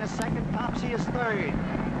is in the second. Topsy is third.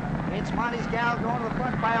 It's Monty's Gal going to the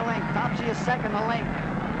front by a length. Topsy is second, a length.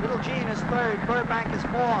 Little Jean is third. Burbank is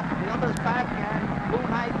fourth. The others back, and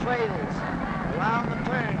Bluenight trails. Around the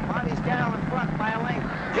turn, Monty's Gal in front by a length.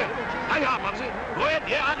 Yeah, hang on, Muggsy. Go ahead.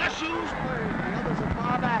 Yeah, I got shoes. Third. The others are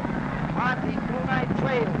far back. Monty, Bluenight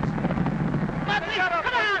trails. Muggsy, come on.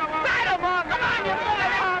 Ride him on. Come on, you boy.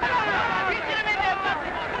 Get him in there, Muggsy.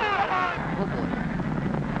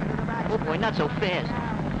 Oh, boy, not so fast.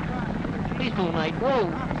 Please, Bluenight.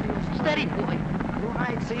 Whoa. Steady, boy.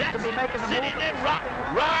 Bluenight seems to be making a Sit move. in there, rock.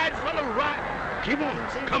 Ride, fella, ride. Keep on.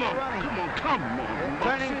 Come on. Come on. Come on.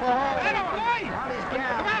 Turning for home. Get him, boy. Monty's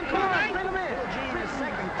Gal. Come on, Bluenight. Little Jean is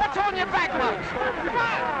second. What's on your back, Muggs? Come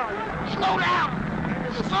on. Slow down.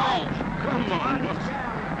 Slow. Come on.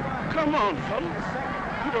 Come on, fella.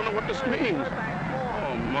 You don't know what this means.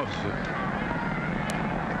 Oh, Muggsy.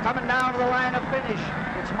 Coming down to the line of finish.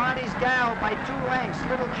 It's Monty's Gal by 2 lengths.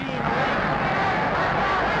 Little Jean a length.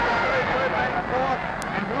 Third, back fourth,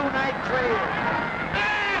 and Bluenight trail.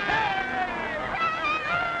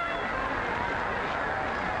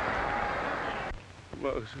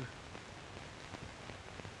 Muggsy.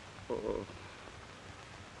 Oh.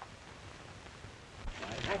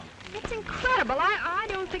 It's incredible. I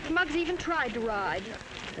don't think Muggs even tried to ride.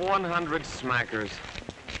 100 smackers.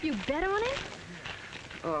 You bet on him?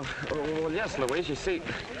 Well, yes, Louise, you see,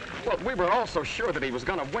 well, we were all so sure that he was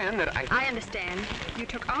going to win that I understand. You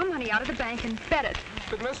took our money out of the bank and bet it.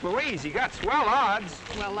 But Miss Louise, you got swell odds.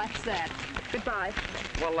 Well, that's that. Goodbye.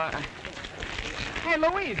 Well, Hey,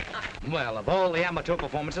 Louise. Well, of all the amateur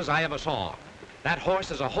performances I ever saw, that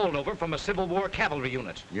horse is a holdover from a Civil War cavalry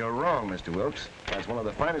unit. You're wrong, Mr. Wilkes. That's one of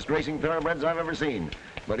the finest racing thoroughbreds I've ever seen.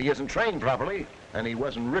 But he isn't trained properly, and he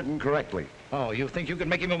wasn't ridden correctly. Oh, you think you could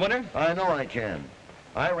make him a winner? I know I can.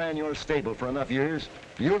 I ran your stable for enough years.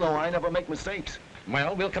 You know I never make mistakes.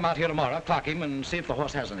 Well, we'll come out here tomorrow, clock him, and see if the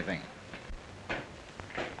horse has anything.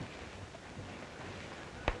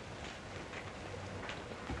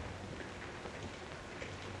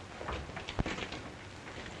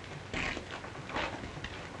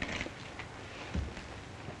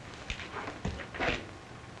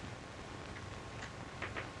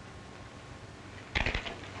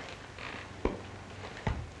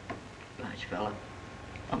 fella.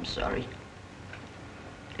 I'm sorry.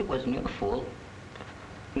 It wasn't your fault.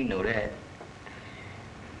 We know that.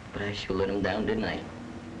 But I sure let him down, didn't I?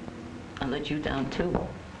 I let you down, too.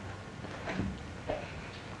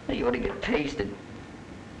 You ought to get pasted.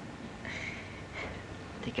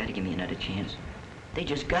 They gotta give me another chance. They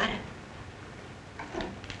just got it.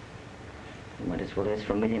 I might as well ask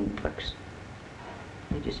for $1 million.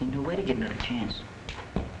 They just ain't no way to get another chance.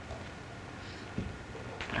 But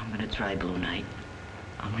I'm gonna try, Bluenight.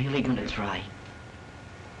 I'm really gonna try.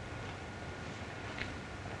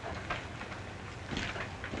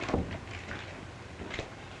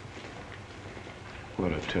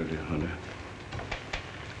 What I tell you, honey?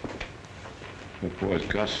 That boy's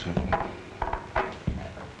got something.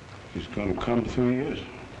 He's gonna come through years.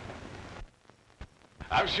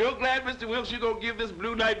 I'm sure glad, Mr. Wilkes, you're gonna give this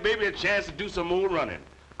Bluenight baby a chance to do some more running.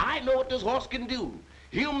 I know what this horse can do.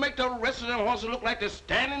 He'll make the rest of them horses look like they're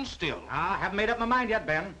standing still. I haven't made up my mind yet,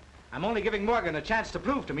 Ben. I'm only giving Morgan a chance to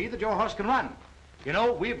prove to me that your horse can run. You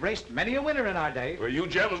know, we've raced many a winner in our day. Well, you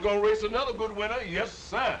gentlemen's gonna race another good winner, yes,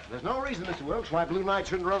 sir. There's no reason, Mr. Wilkes, why Bluenight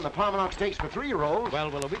shouldn't run the Palmanock Stakes for 3-year-olds.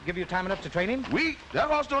 Well, will a week give you time enough to train him? Week?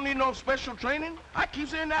 That horse don't need no special training. I keep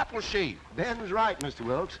saying apple shape. Ben's right, Mr.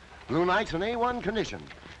 Wilkes. Bluenight's in A1 condition.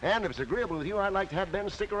 And if it's agreeable with you, I'd like to have Ben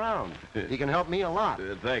stick around. He can help me a lot.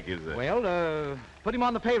 Thank you, sir. Well, put him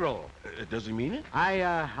on the payroll. Does he mean it?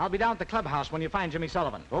 I'll be down at the clubhouse when you find Jimmy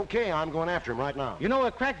Sullivan. Okay, I'm going after him right now. You know,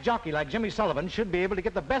 a crack jockey like Jimmy Sullivan should be able to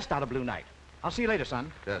get the best out of Bluenight. I'll see you later,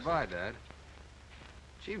 son. Yes. Bye, Dad.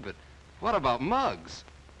 Gee, but what about Muggs?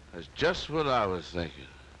 That's just what I was thinking.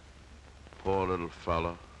 Poor little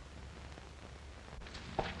fella.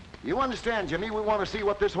 You understand, Jimmy, we want to see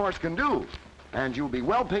what this horse can do. And you'll be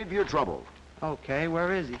well paid for your trouble. Okay,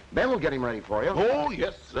 where is he? Ben will get him ready for you. Oh,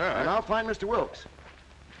 yes, sir. And I'll find Mr. Wilkes.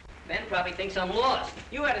 Ben probably thinks I'm lost.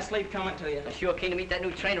 You had a sleep coming to you. I'm sure keen to meet that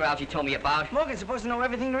new trainer Algy told me about. Morgan's supposed to know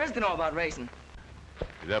everything there is to know about racing.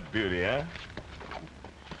 Is that beauty, huh?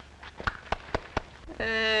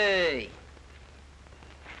 Hey.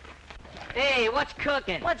 Hey, what's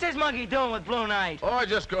cooking? What's this monkey doing with Bluenight? Oh, I'm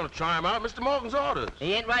just gonna try him out. Mr. Morgan's orders.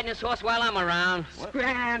 He ain't riding this horse while I'm around.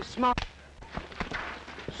 Scram, smoke.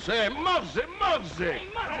 Say, Muggsy, Muggsy!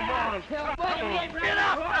 Come on! Get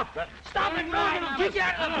up! Stop it, Morgan! I'll kick you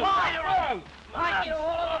out of the fire! I get a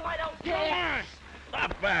hold of him, I don't care!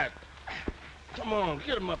 Stop that! Come on,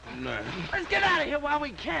 get him up from there. Let's get out of here while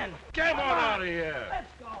we can! Come on out of here!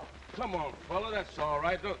 Let's go! Come on, fella, that's all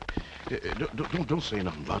right. Don't say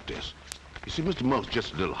nothing about this. You see, Mr. Muggs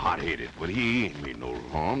just a little hot-headed, but he ain't mean no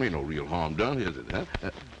harm. Ain't no real harm done, is it, huh?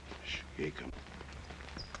 Shh, here he comes.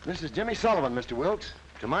 This is Jimmy Sullivan, Mr. Wilkes.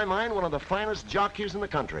 To my mind, one of the finest jockeys in the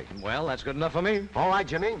country. Well, that's good enough for me. All right,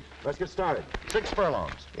 Jimmy. Let's get started. 6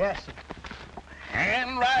 furlongs. Yes.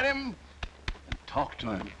 Hand ride him and talk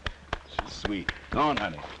to him. She's sweet. Go on,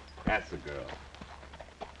 honey. That's the girl.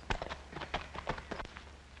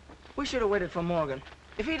 We should have waited for Morgan.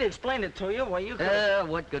 If he'd explained it to you, well, you could...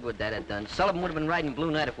 What good would that have done? Sullivan would have been riding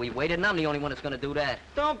Bluenight if we waited, and I'm the only one that's gonna do that.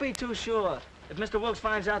 Don't be too sure. If Mr. Wilkes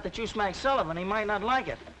finds out that you smacked Sullivan, he might not like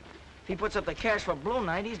it. If he puts up the cash for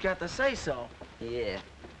Bluenight, he's got to say so. Yeah.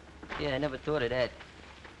 Yeah, I never thought of that.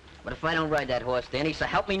 But if I don't ride that horse, Danny, so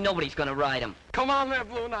help me, nobody's gonna ride him. Come on there,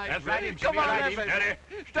 Bluenight. That's right. Come on there, Steady.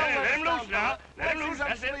 Let him loose now. Let him loose.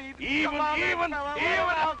 That's it. Even. Come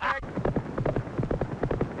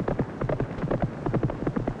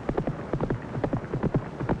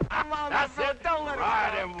on, That's it. Don't let him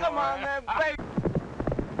Ride go. him, Come boy. on there, baby.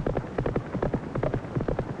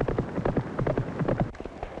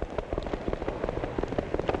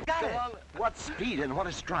 Got it. What speed and what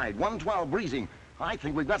a stride. 112 breezing. I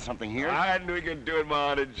think we've got something here. I knew we could do it, my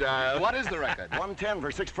honey child. What is the record? 110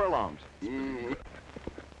 for 6 furlongs.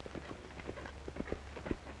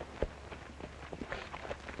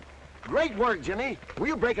 Great work, Jimmy.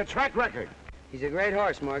 We'll break a track record. He's a great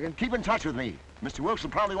horse, Morgan. Keep in touch with me. Mr. Wilkes will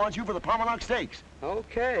probably want you for the Palmanock Stakes.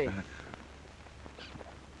 Okay.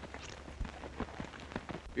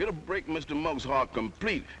 It'll break Mr. Muggs' heart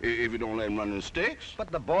complete if you don't let him run in the stakes.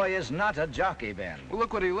 But the boy is not a jockey, Ben. Well,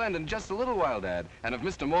 look what he learned in just a little while, Dad. And if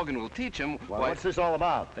Mr. Morgan will teach him, Well, what's this all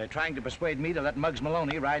about? They're trying to persuade me to let Muggs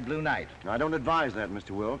Maloney ride Bluenight. I don't advise that,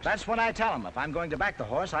 Mr. Wilkes. That's what I tell him. If I'm going to back the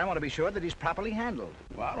horse, I want to be sure that he's properly handled.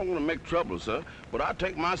 Well, I don't want to make trouble, sir, but I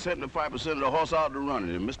take my 75% of the horse out to run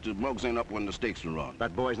it, and Mr. Muggs ain't up when the stakes are run.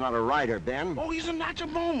 That boy's not a rider, Ben. Oh, he's a natural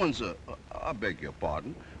born one, sir. I beg your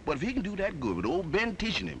pardon, but if he can do that good with old Ben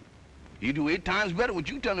teaching him, he'll do 8 times better what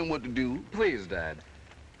you tell him what to do. Please, Dad.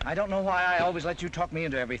 I don't know why I always let you talk me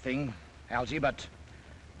into everything, Algy, but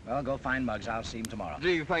Well, go find Muggs. I'll see him tomorrow.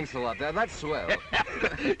 Gee, thanks a lot, Dad. That's swell.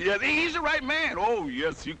 Yes, he's the right man. Oh,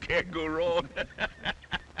 yes, you can't go wrong.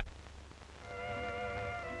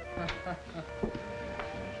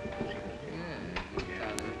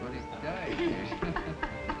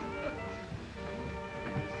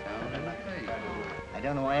 I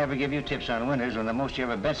don't know why I ever give you tips on winners when the most you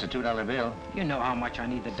ever bet's a $2 bill. You know how much I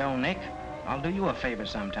need the dough, Nick. I'll do you a favor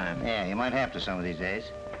sometime. Yeah, you might have to some of these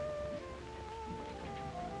days.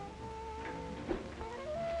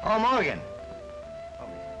 Oh, Morgan.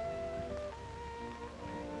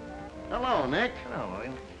 Hello, Nick. Hello,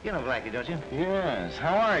 Morgan. You know Blackie, don't you? Yes,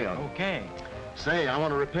 how are you? Okay. Say, I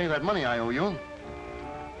want to repay that money I owe you.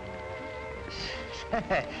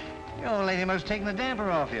 Your old lady must have taken the damper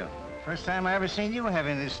off you. First time I ever seen you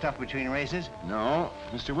having this stuff between races. No,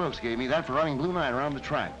 Mr. Wilkes gave me that for running Bluenight around the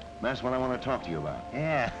track. That's what I want to talk to you about.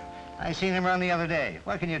 Yeah, I seen him run the other day.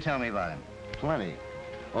 What can you tell me about him? Plenty.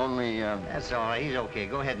 Only, That's all right. He's okay.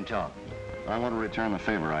 Go ahead and talk. I want to return the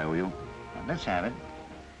favor I owe you. Well, let's have it.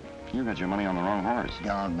 You got your money on the wrong horse.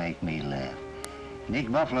 Don't make me laugh. Nick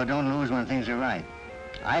Buffalo don't lose when things are right.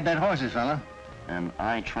 I bet horses, fella. And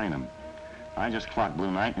I train him. I just clocked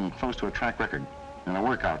Bluenight and close to a track record in a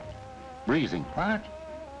workout. Breezing. What?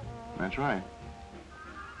 That's right.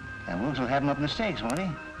 And Wilkes will have him up in the stakes, won't he?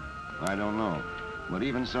 I don't know. But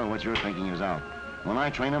even so, what you're thinking is out. When I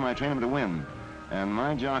train him to win. And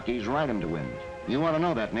my jockeys ride him to win. You ought to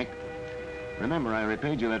know that, Nick. Remember, I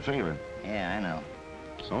repaid you that favor. Yeah, I know.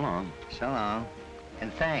 So long. So long.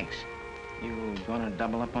 And thanks. You gonna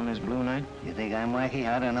double up on this Bluenight? You think I'm wacky?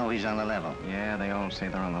 I don't know. He's on the level. Yeah, they all say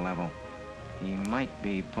they're on the level. He might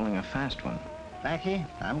be pulling a fast one. Blackie,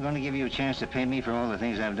 I'm going to give you a chance to pay me for all the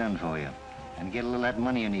things I've done for you. And get a little of that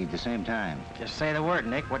money you need at the same time. Just say the word,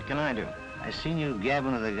 Nick. What can I do? I seen you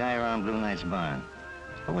gabbing with the guy around Bluenight's barn.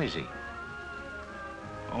 Who is he?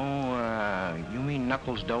 Oh, you mean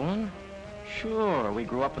Knuckles Dolan? Sure, we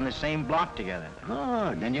grew up in the same block together.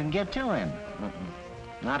 Good, then you can get to him.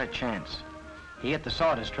 Not a chance. He hit the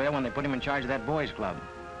sawdust trail when they put him in charge of that boys' club.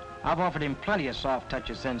 I've offered him plenty of soft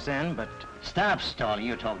touches since then, but... Stop stalling.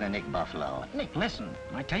 You're talking to Nick Buffalo. Nick, listen.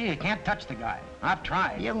 I tell you can't touch the guy. I've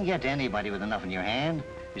tried. You can get to anybody with enough in your hand.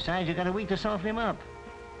 Besides, you got a week to soften him up.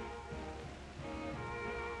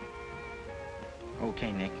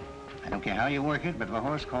 Okay, Nick. I don't care how you work it, but if a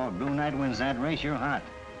horse called Bluenight wins that race, you're hot.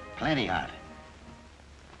 Plenty hot.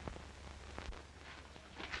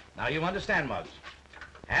 Now you understand, Muggs.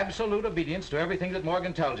 Absolute obedience to everything that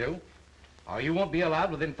Morgan tells you, or you won't be allowed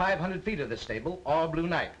within 500 feet of this stable or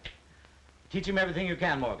Bluenight. Teach him everything you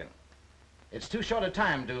can, Morgan. It's too short a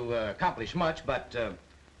time to accomplish much, but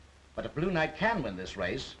if Bluenight can win this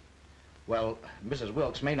race, well, Mrs.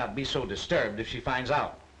 Wilkes may not be so disturbed if she finds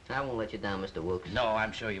out. I won't let you down, Mr. Wilkes. No,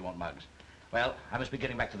 I'm sure you won't, Muggs. Well, I must be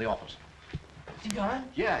getting back to the office. Is he gone?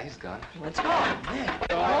 Yeah, he's gone. Let's go. All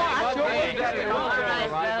right,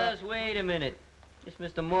 fellas, wait a minute. It's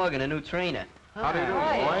Mr. Morgan, a new trainer. How do you do,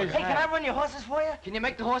 boys? Hey, can I run your horses for you? Can you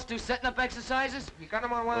make the horse do setting up exercises? You got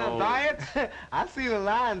him on one of them diets? I seen a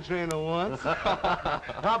lion trainer once.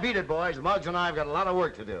 Now beat it, boys. Muggs and I have got a lot of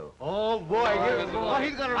work to do. Oh, boy.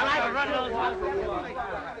 He's gonna run those horses.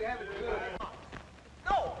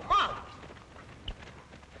 No, Muggs!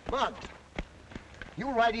 Muggs,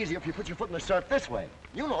 you'll ride easier if you put your foot in the stirrup this way.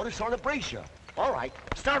 You know to sort of brace you. All right,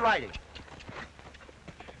 start riding.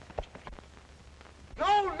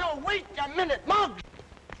 No, wait a minute, Muggs!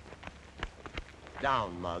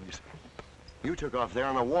 Down, Muggs. You took off there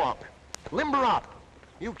on a walk. Limber up.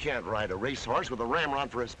 You can't ride a racehorse with a ramrod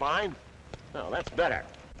for a spine. No, that's better.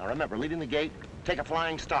 Now remember, leading the gate, take a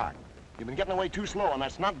flying start. You've been getting away too slow, and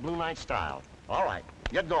that's not Bluenight style. All right,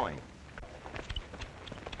 get going.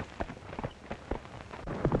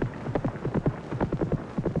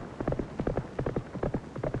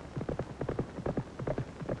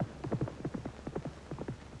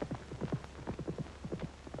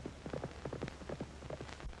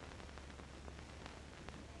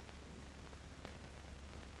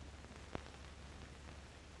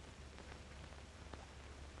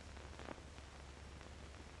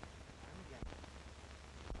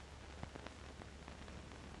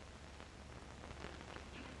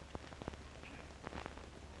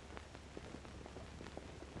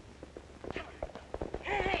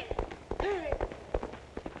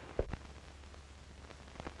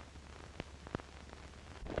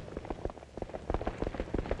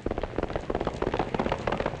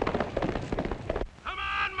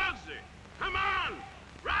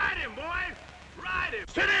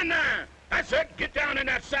 Sit in there! That's it! Get down in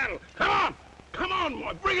that saddle! Come on! Come on,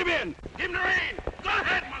 boy! Bring him in! Give him the rein! Go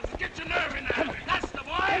ahead, Muggsy! Get your nerve in there! That's the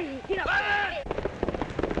boy! Go ahead!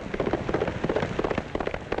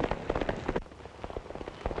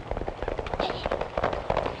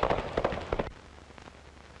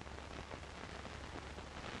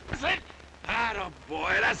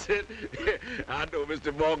 That's it. I know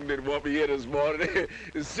Mr. Morgan didn't want me here this morning.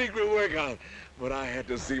 It's secret workout. But I had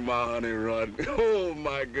to see my honey run. Oh,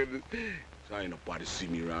 my goodness. So ain't nobody see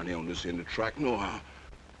me around here on this end of the track, no how.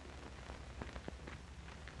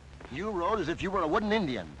 You rode as if you were a wooden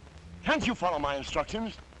Indian. Can't you follow my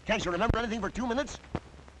instructions? Can't you remember anything for 2 minutes?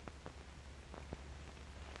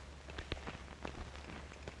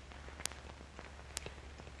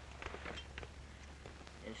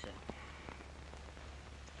 Yes, sir.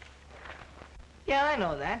 Yeah, I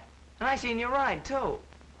know that. And I seen you ride, too.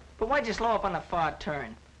 But why'd you slow up on the far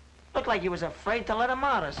turn? Looked like you was afraid to let him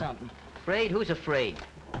out or something. Afraid? Who's afraid?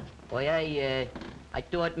 Boy, I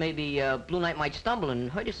thought maybe Bluenight might stumble and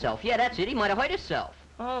hurt himself. Yeah, that's it. He might have hurt himself.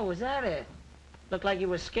 Oh, was that it? Looked like you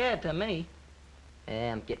was scared to me.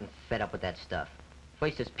 Yeah, I'm getting fed up with that stuff.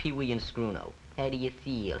 First it's Pee-wee and Scruno. How do you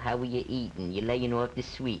feel? How are you eating? You laying off the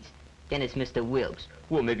sweets. Then it's Mr. Wilkes.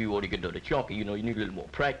 Well, maybe you ought to get another jockey. You know, you need a little more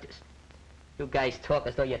practice. You guys talk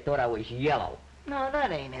as though you thought I was yellow. No,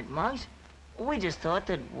 that ain't it, Muggs. We just thought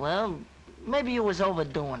that, well, maybe you was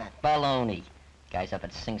overdoing it. Baloney. Guys up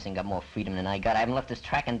at Sing Sing got more freedom than I got. I haven't left this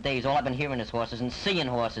track in days. All I've been hearing is horses and seeing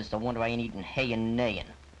horses. No wonder I ain't eating hay and neighing.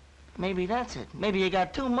 Maybe that's it. Maybe you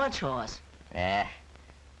got too much horse.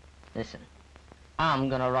 Listen. I'm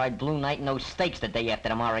gonna ride Bluenight in those stakes the day after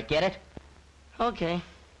tomorrow, get it? Okay.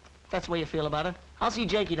 If that's the way you feel about it. I'll see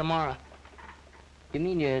Jakey tomorrow. You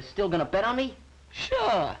mean you're still gonna bet on me?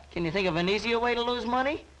 Sure. Can you think of an easier way to lose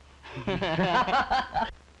money?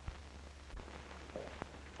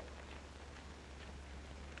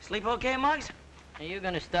 Sleep okay, Muggs? Are you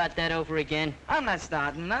gonna start that over again? I'm not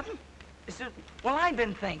starting nothing. Well, I've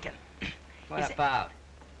been thinking. What about?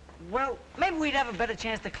 Well, maybe we'd have a better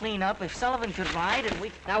chance to clean up if Sullivan could ride and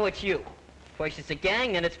we... Now it's you. First it's a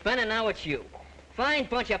gang, then it's Ben, and now it's you. Fine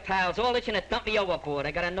bunch of pals, all itching to dump me overboard.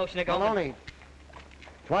 I got a notion to go... Maloney,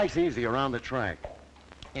 twice easy around the track.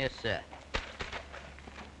 Yes, sir.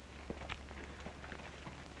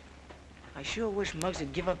 I sure wish Muggs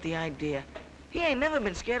would give up the idea. He ain't never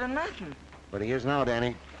been scared of nothing. But he is now,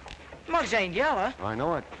 Danny. Muggs ain't yellow. I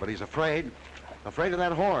know it, but he's afraid. Afraid of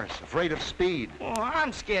that horse, afraid of speed. Well,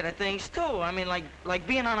 I'm scared of things, too. I mean, like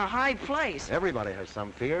being on a high place. Everybody has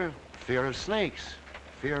some fear. Fear of snakes,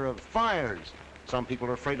 fear of fires. Some people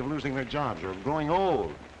are afraid of losing their jobs or of growing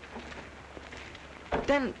old.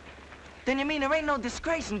 Then you mean there ain't no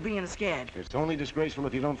disgrace in being scared? It's only disgraceful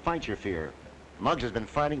if you don't fight your fear. Muggs has been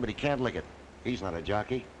fighting, but he can't lick it. He's not a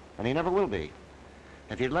jockey, and he never will be.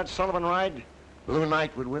 If he'd let Sullivan ride,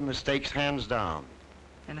 Bluenight would win the stakes hands down.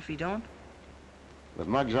 And if he don't? With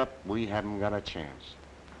Muggs up, we haven't got a chance.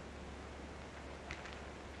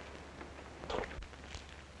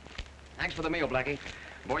 Thanks for the meal, Blackie.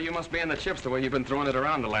 Boy, you must be in the chips the way you've been throwing it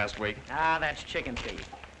around the last week. Ah, that's chicken feed.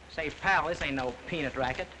 Say, pal, this ain't no peanut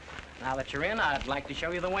racket. Now that you're in, I'd like to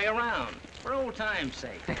show you the way around, for old time's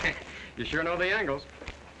sake. You sure know the angles.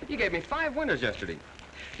 You gave me 5 winners yesterday.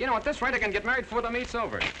 You know, at this rate, I can get married before the meet's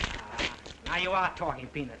over. Now you are talking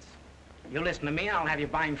peanuts. You listen to me, I'll have you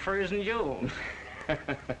buying furs and jewels.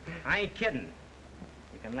 I ain't kidding.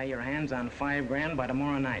 You can lay your hands on $5 grand by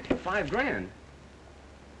tomorrow night. $5 grand?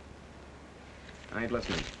 I ain't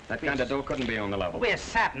listening. That kind of dough couldn't be on the level. We're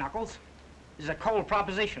sap, Knuckles. This is a cold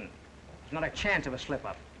proposition. There's not a chance of a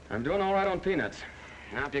slip-up. I'm doing all right on peanuts.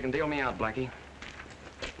 Now, if you can deal me out, Blackie.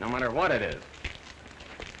 No matter what it is.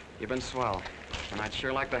 You've been swell. And I'd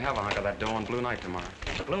sure like to have a hunk of that dough on Bluenight tomorrow.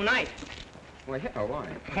 Bluenight? Well, yeah, why?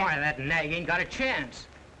 Why, that nag ain't got a chance.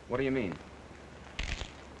 What do you mean?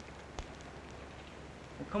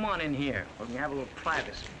 Well, come on in here. We can have a little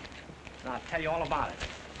privacy. And I'll tell you all about it.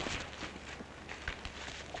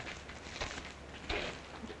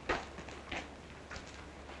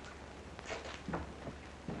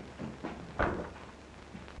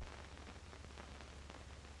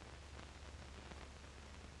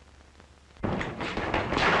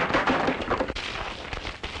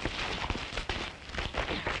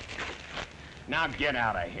 Now get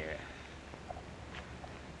out of here.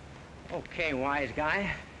 Okay, wise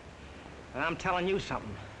guy. But I'm telling you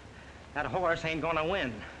something. That horse ain't gonna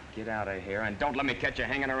win. Get out of here and don't let me catch you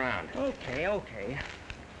hanging around. Okay, okay.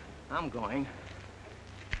 I'm going.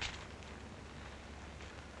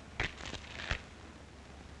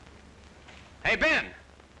 Hey, Ben!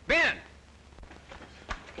 Ben!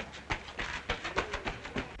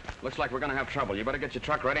 Looks like we're gonna have trouble. You better get your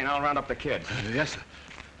truck ready and I'll round up the kids. Yes, sir.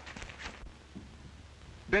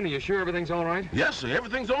 Ben, are you sure everything's all right? Yes, sir.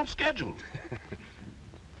 Everything's on schedule.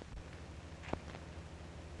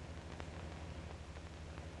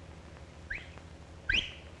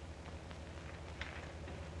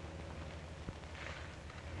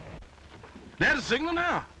 There's a signal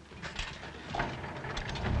now.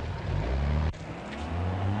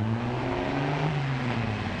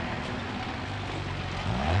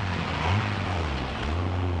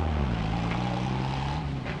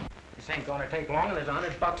 This ain't gonna take long, and there's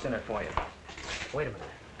 $100 in it for you. Wait a minute.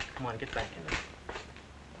 Come on, get back in there.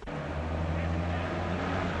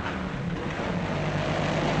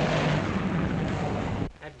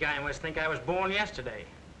 That guy must think I was born yesterday.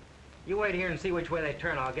 You wait here and see which way they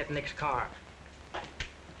turn. I'll get Nick's car.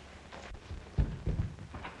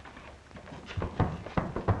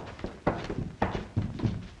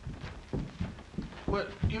 What,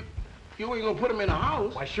 you ain't gonna put him in a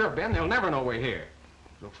house? Why, sure, Ben. They'll never know we're here.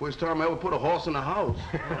 The first time I ever put a horse in a house.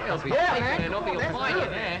 They'll be safe, and nobody will find you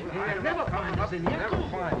there. Never find us in here. Never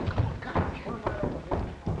find you.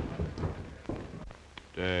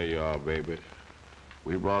 There you are, baby.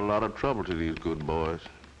 We brought a lot of trouble to these good boys.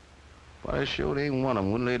 But I sure ain't one of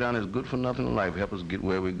them wouldn't lay down his good-for-nothing life help us get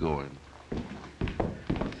where we're going.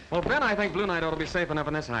 Well, Ben, I think Bluenight ought to be safe enough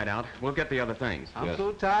in this hideout. We'll get the other things. I'm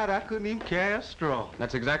so tired I couldn't even carry a straw.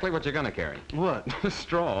 That's exactly what you're gonna carry. What?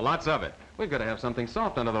 Straw, lots of it. We've got to have something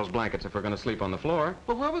soft under those blankets if we're gonna sleep on the floor.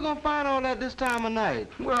 But where we gonna find all that this time of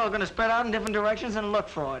night? We're all gonna spread out in different directions and look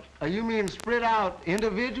for it. You mean spread out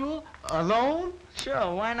individual? Alone?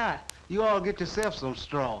 Sure, why not? You all get yourself some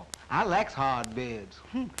straw. I likes hard beds.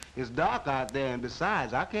 It's dark out there, and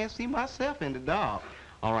besides, I can't see myself in the dark.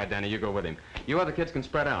 All right, Danny, you go with him. You other kids can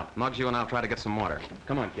spread out. Muggs, you and I'll try to get some water.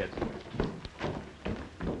 Come on, kids.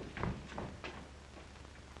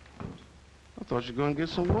 I thought you were going to get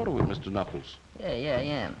some water with Mr. Knuckles. Yeah, I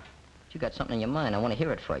am. But you got something in your mind. I want to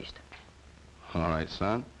hear it first. All right,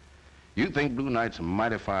 son. You think Bluenight's a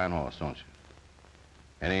mighty fine horse, don't you?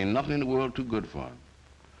 And ain't nothing in the world too good for him.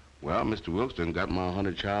 Well, Mr. Wilkes done got my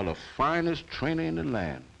 100 child the finest trainer in the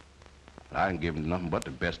land. I ain't give him nothing but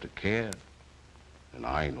the best of care. And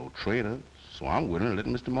I ain't no trainer, so I'm willing to let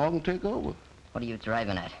Mr. Morgan take over. What are you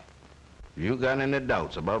driving at? You got any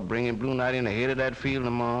doubts about bringing Bluenight in the head of that field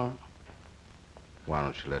tomorrow? Why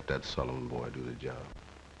don't you let that Sullivan boy do the job?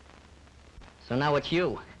 So now it's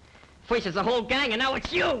you. First it's the whole gang, and now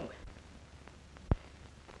it's you!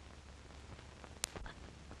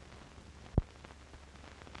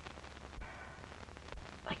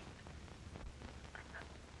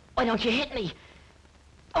 Why don't you hit me?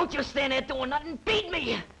 Don't you stand there doing nothing. Beat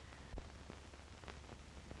me! I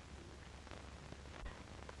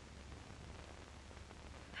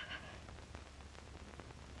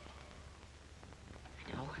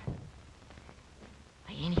know.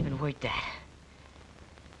 I ain't even worth that.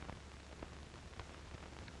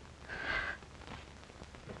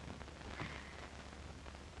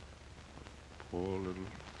 Poor little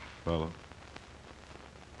fella.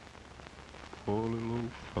 Poor little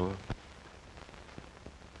fella.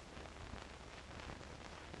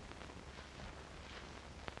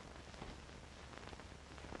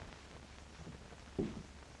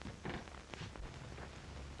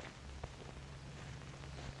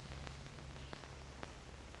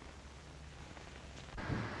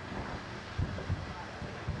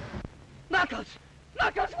 Knuckles!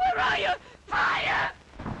 Knuckles, where are you? Fire!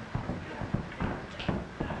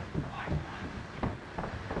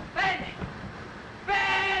 Ben!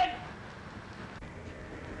 Ben!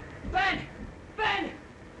 Ben! Ben!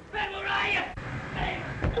 Ben, where are you? Ben!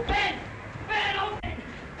 Ben! Ben, open!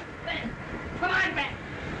 Ben! Come on, Ben!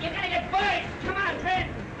 You're gonna get burned! Come on, Ben!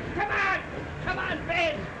 Come on! Come on,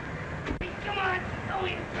 Ben! Come on! Don't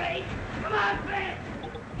be afraid! Come on, Ben!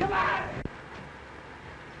 Come on!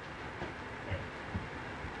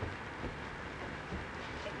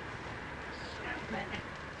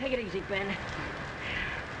 Take it easy, Ben.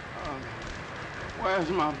 Where's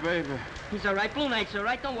my baby? He's all right. Bluenight's all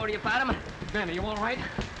right. Don't worry about him. Ben, are you all right?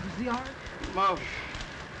 Is he all right? Mom,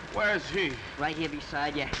 where's he? Right here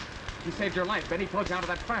beside you. He saved your life, Ben. He pulled you out of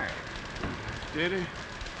that fire. Did he?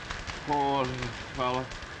 Poor little fella.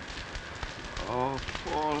 Oh,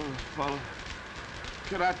 poor little fella.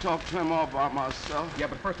 Could I talk to him all by myself? Yeah,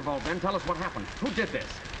 but first of all, Ben, tell us what happened. Who did this?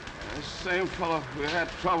 The same fella we had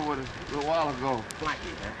trouble with a little while ago.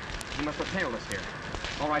 Blackie. He must have tailed us here.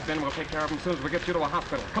 All right, Ben, we'll take care of him as soon as we get you to a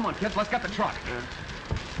hospital. Come on, kids, let's get the truck.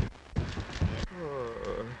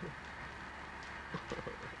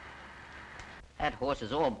 That horse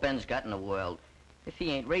is all Ben's got in the world. If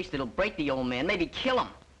he ain't raced, it'll break the old man, maybe kill him.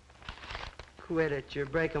 Quit it. You're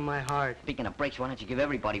breaking my heart. Speaking of breaks, why don't you give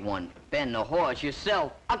everybody one? Ben, the horse,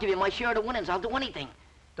 yourself. I'll give you my share of the winnings. I'll do anything.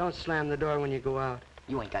 Don't slam the door when you go out.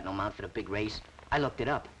 You ain't got no mount for the big race. I looked it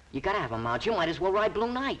up. You gotta have a mount. You might as well ride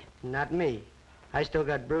Bluenight. Not me. I still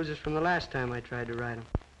got bruises from the last time I tried to ride him.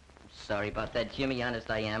 Sorry about that, Jimmy.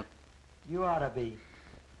 Honest, I am. You ought to be.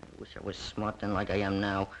 I wish I was smart then like I am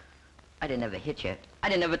now. I'd have never hit you.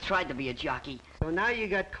 I'd have never tried to be a jockey. So now you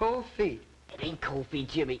got cold feet. It ain't cold feet,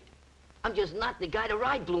 Jimmy. I'm just not the guy to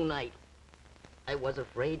ride Bluenight. I was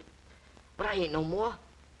afraid, but I ain't no more.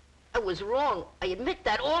 I was wrong. I admit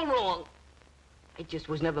that, all wrong. I just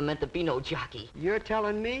was never meant to be no jockey. You're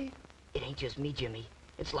telling me? It ain't just me, Jimmy.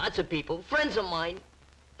 It's lots of people, friends of mine.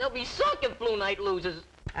 They'll be sunk if Bluenight loses.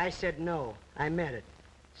 I said no. I meant it.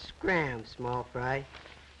 Scram, small fry.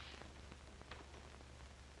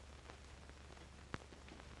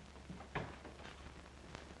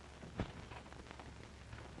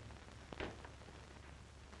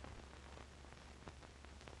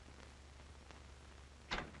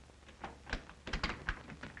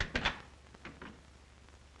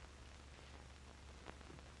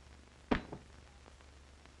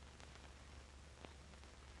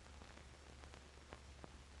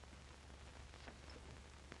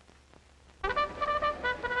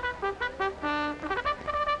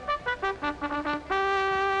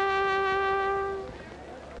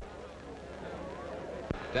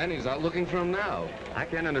 Danny's out looking for him now. I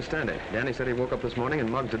can't understand it. Danny said he woke up this morning and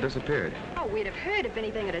Muggs had disappeared. Oh, we'd have heard if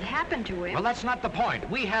anything had happened to him. Well, that's not the point.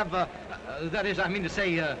 We have, that is, I mean to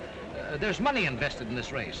say, there's money invested in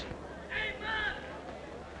this race.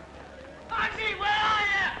 Archie, where are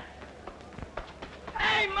you?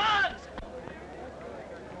 Hey, Muggs!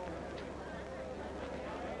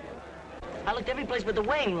 I looked every place but the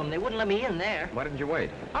weighing room. They wouldn't let me in there. Why didn't you wait?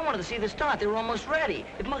 I wanted to see the start. They were almost ready.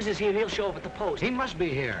 If Muggs is here, he'll show up at the post. He must be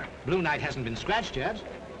here. Bluenight hasn't been scratched yet.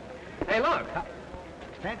 Hey, look!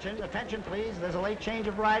 Attention, please. There's a late change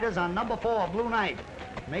of riders on number 4, Bluenight.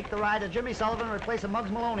 Make the rider Jimmy Sullivan replace Muggs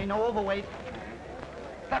Maloney, no overweight.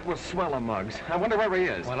 That was swell of Muggs. I wonder where he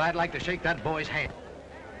is. Well, I'd like to shake that boy's hand.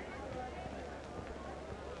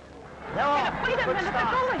 They're off. Wait a minute,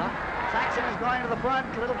 they're going. Saxon is going to the front.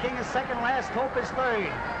 Little King is second. Last Hope is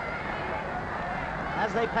third.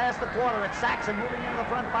 As they pass the quarter, it's Saxon moving into the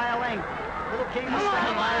front by a length. Little King is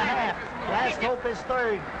second by a half. Last Hope is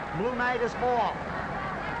third. Bluenight is fourth.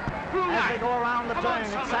 As they go around the turn,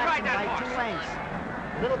 it's Saxon by 2 lengths.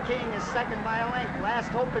 Little King is second by a length. Last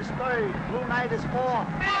Hope is third. Bluenight is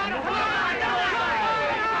fourth.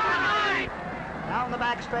 Down the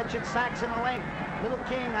backstretch, it's Saxon a length. Little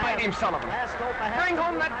King, My name's Sullivan. Last Hope ahead. Bring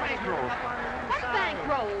home that bankroll. What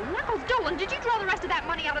bankroll? Knuckles Dolan, did you draw the rest of that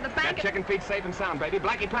money out of the bank? That chicken feed's safe and sound, baby.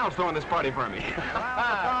 Blackie Powell's throwing this party for me.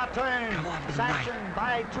 Around the far turn, Saxon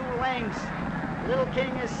by 2 lengths. Little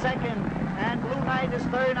King is second, and Bluenight is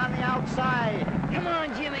third on the outside. Come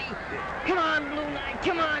on, Jimmy. Come on, Bluenight.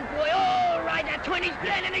 Come on, boy. All right, that 20's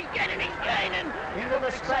gaining. He's gaining. Into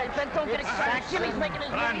the stretch. Don't get excited. Jimmy's making his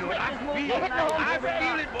move. He's making his move. You're hitting the home. I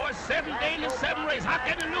feel it, boys. 7 days, 7 races. How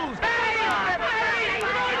can you lose?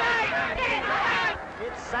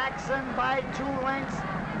 It's Saxon by 2 lengths.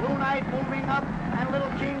 Bluenight moving up, and Little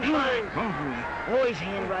King third. Oh, he's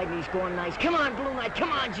hand riding. He's going nice. Come on, Bluenight.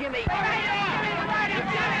 Come on, Jimmy.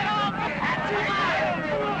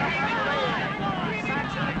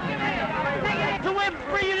 To win,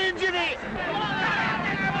 bring it in, Jimmy.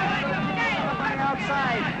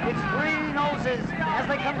 Outside, it's 3 noses as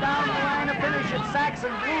they come down the line of finish. It's Saxon,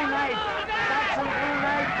 Bluenight,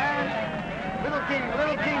 and Little King,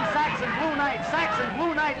 Saxon,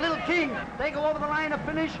 Bluenight, Little King. They go over the line of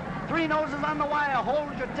finish. 3 noses on the wire.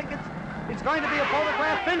 Hold your tickets. It's going to be a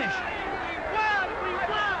photograph finish.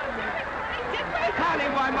 Connie,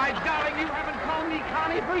 why, my darling, you haven't called me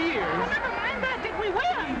Connie for years. Well, never mind that. Did we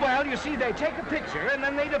win? Well, you see, they take a picture and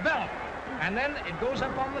then they develop. And then it goes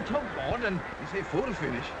up on the tote board and you say photo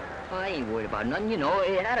finish. Oh, I ain't worried about nothing, you know.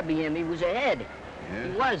 It had to be him. He was ahead. Yeah.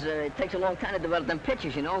 He was. It takes a long time to develop them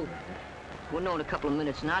pictures, you know. We'll know in a couple of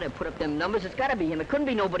minutes now. They'll put up them numbers. It's got to be him. It couldn't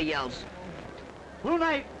be nobody else.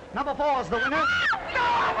 Bluenight, number 4 is the winner.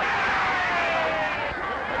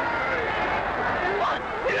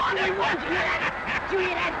 We won! Did you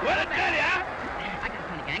hear that? Well, I tell ya. I got a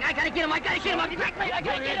funny gang. I got to get him. I got to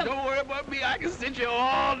get him. Don't worry about me. I can sit you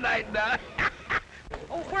all night now.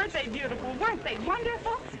 Oh, weren't they beautiful? Weren't they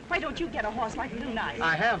wonderful? Why don't you get a horse like Bluenight?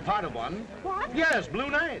 I have part of one. What? Yes,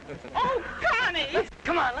 Bluenight. Oh, Connie!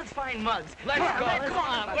 Come on, let's find Muggs. Let's go. Come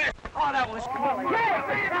on. Oh, that was cool.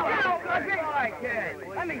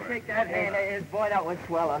 Let me shake that hand of his. Boy, that was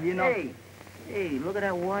swell of you know. Hey, look at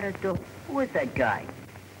that water, though. Who is that guy?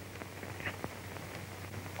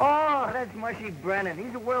 Oh, that's Mushy Brennan.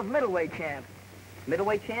 He's the world's middleweight champ.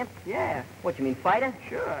 Middleweight champ? Yeah. What, you mean fighter?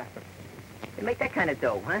 Sure. They make that kind of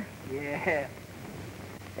dough, huh? Yeah.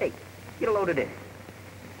 Hey, get a load of this.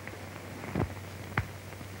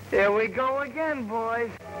 Here we go again, boys.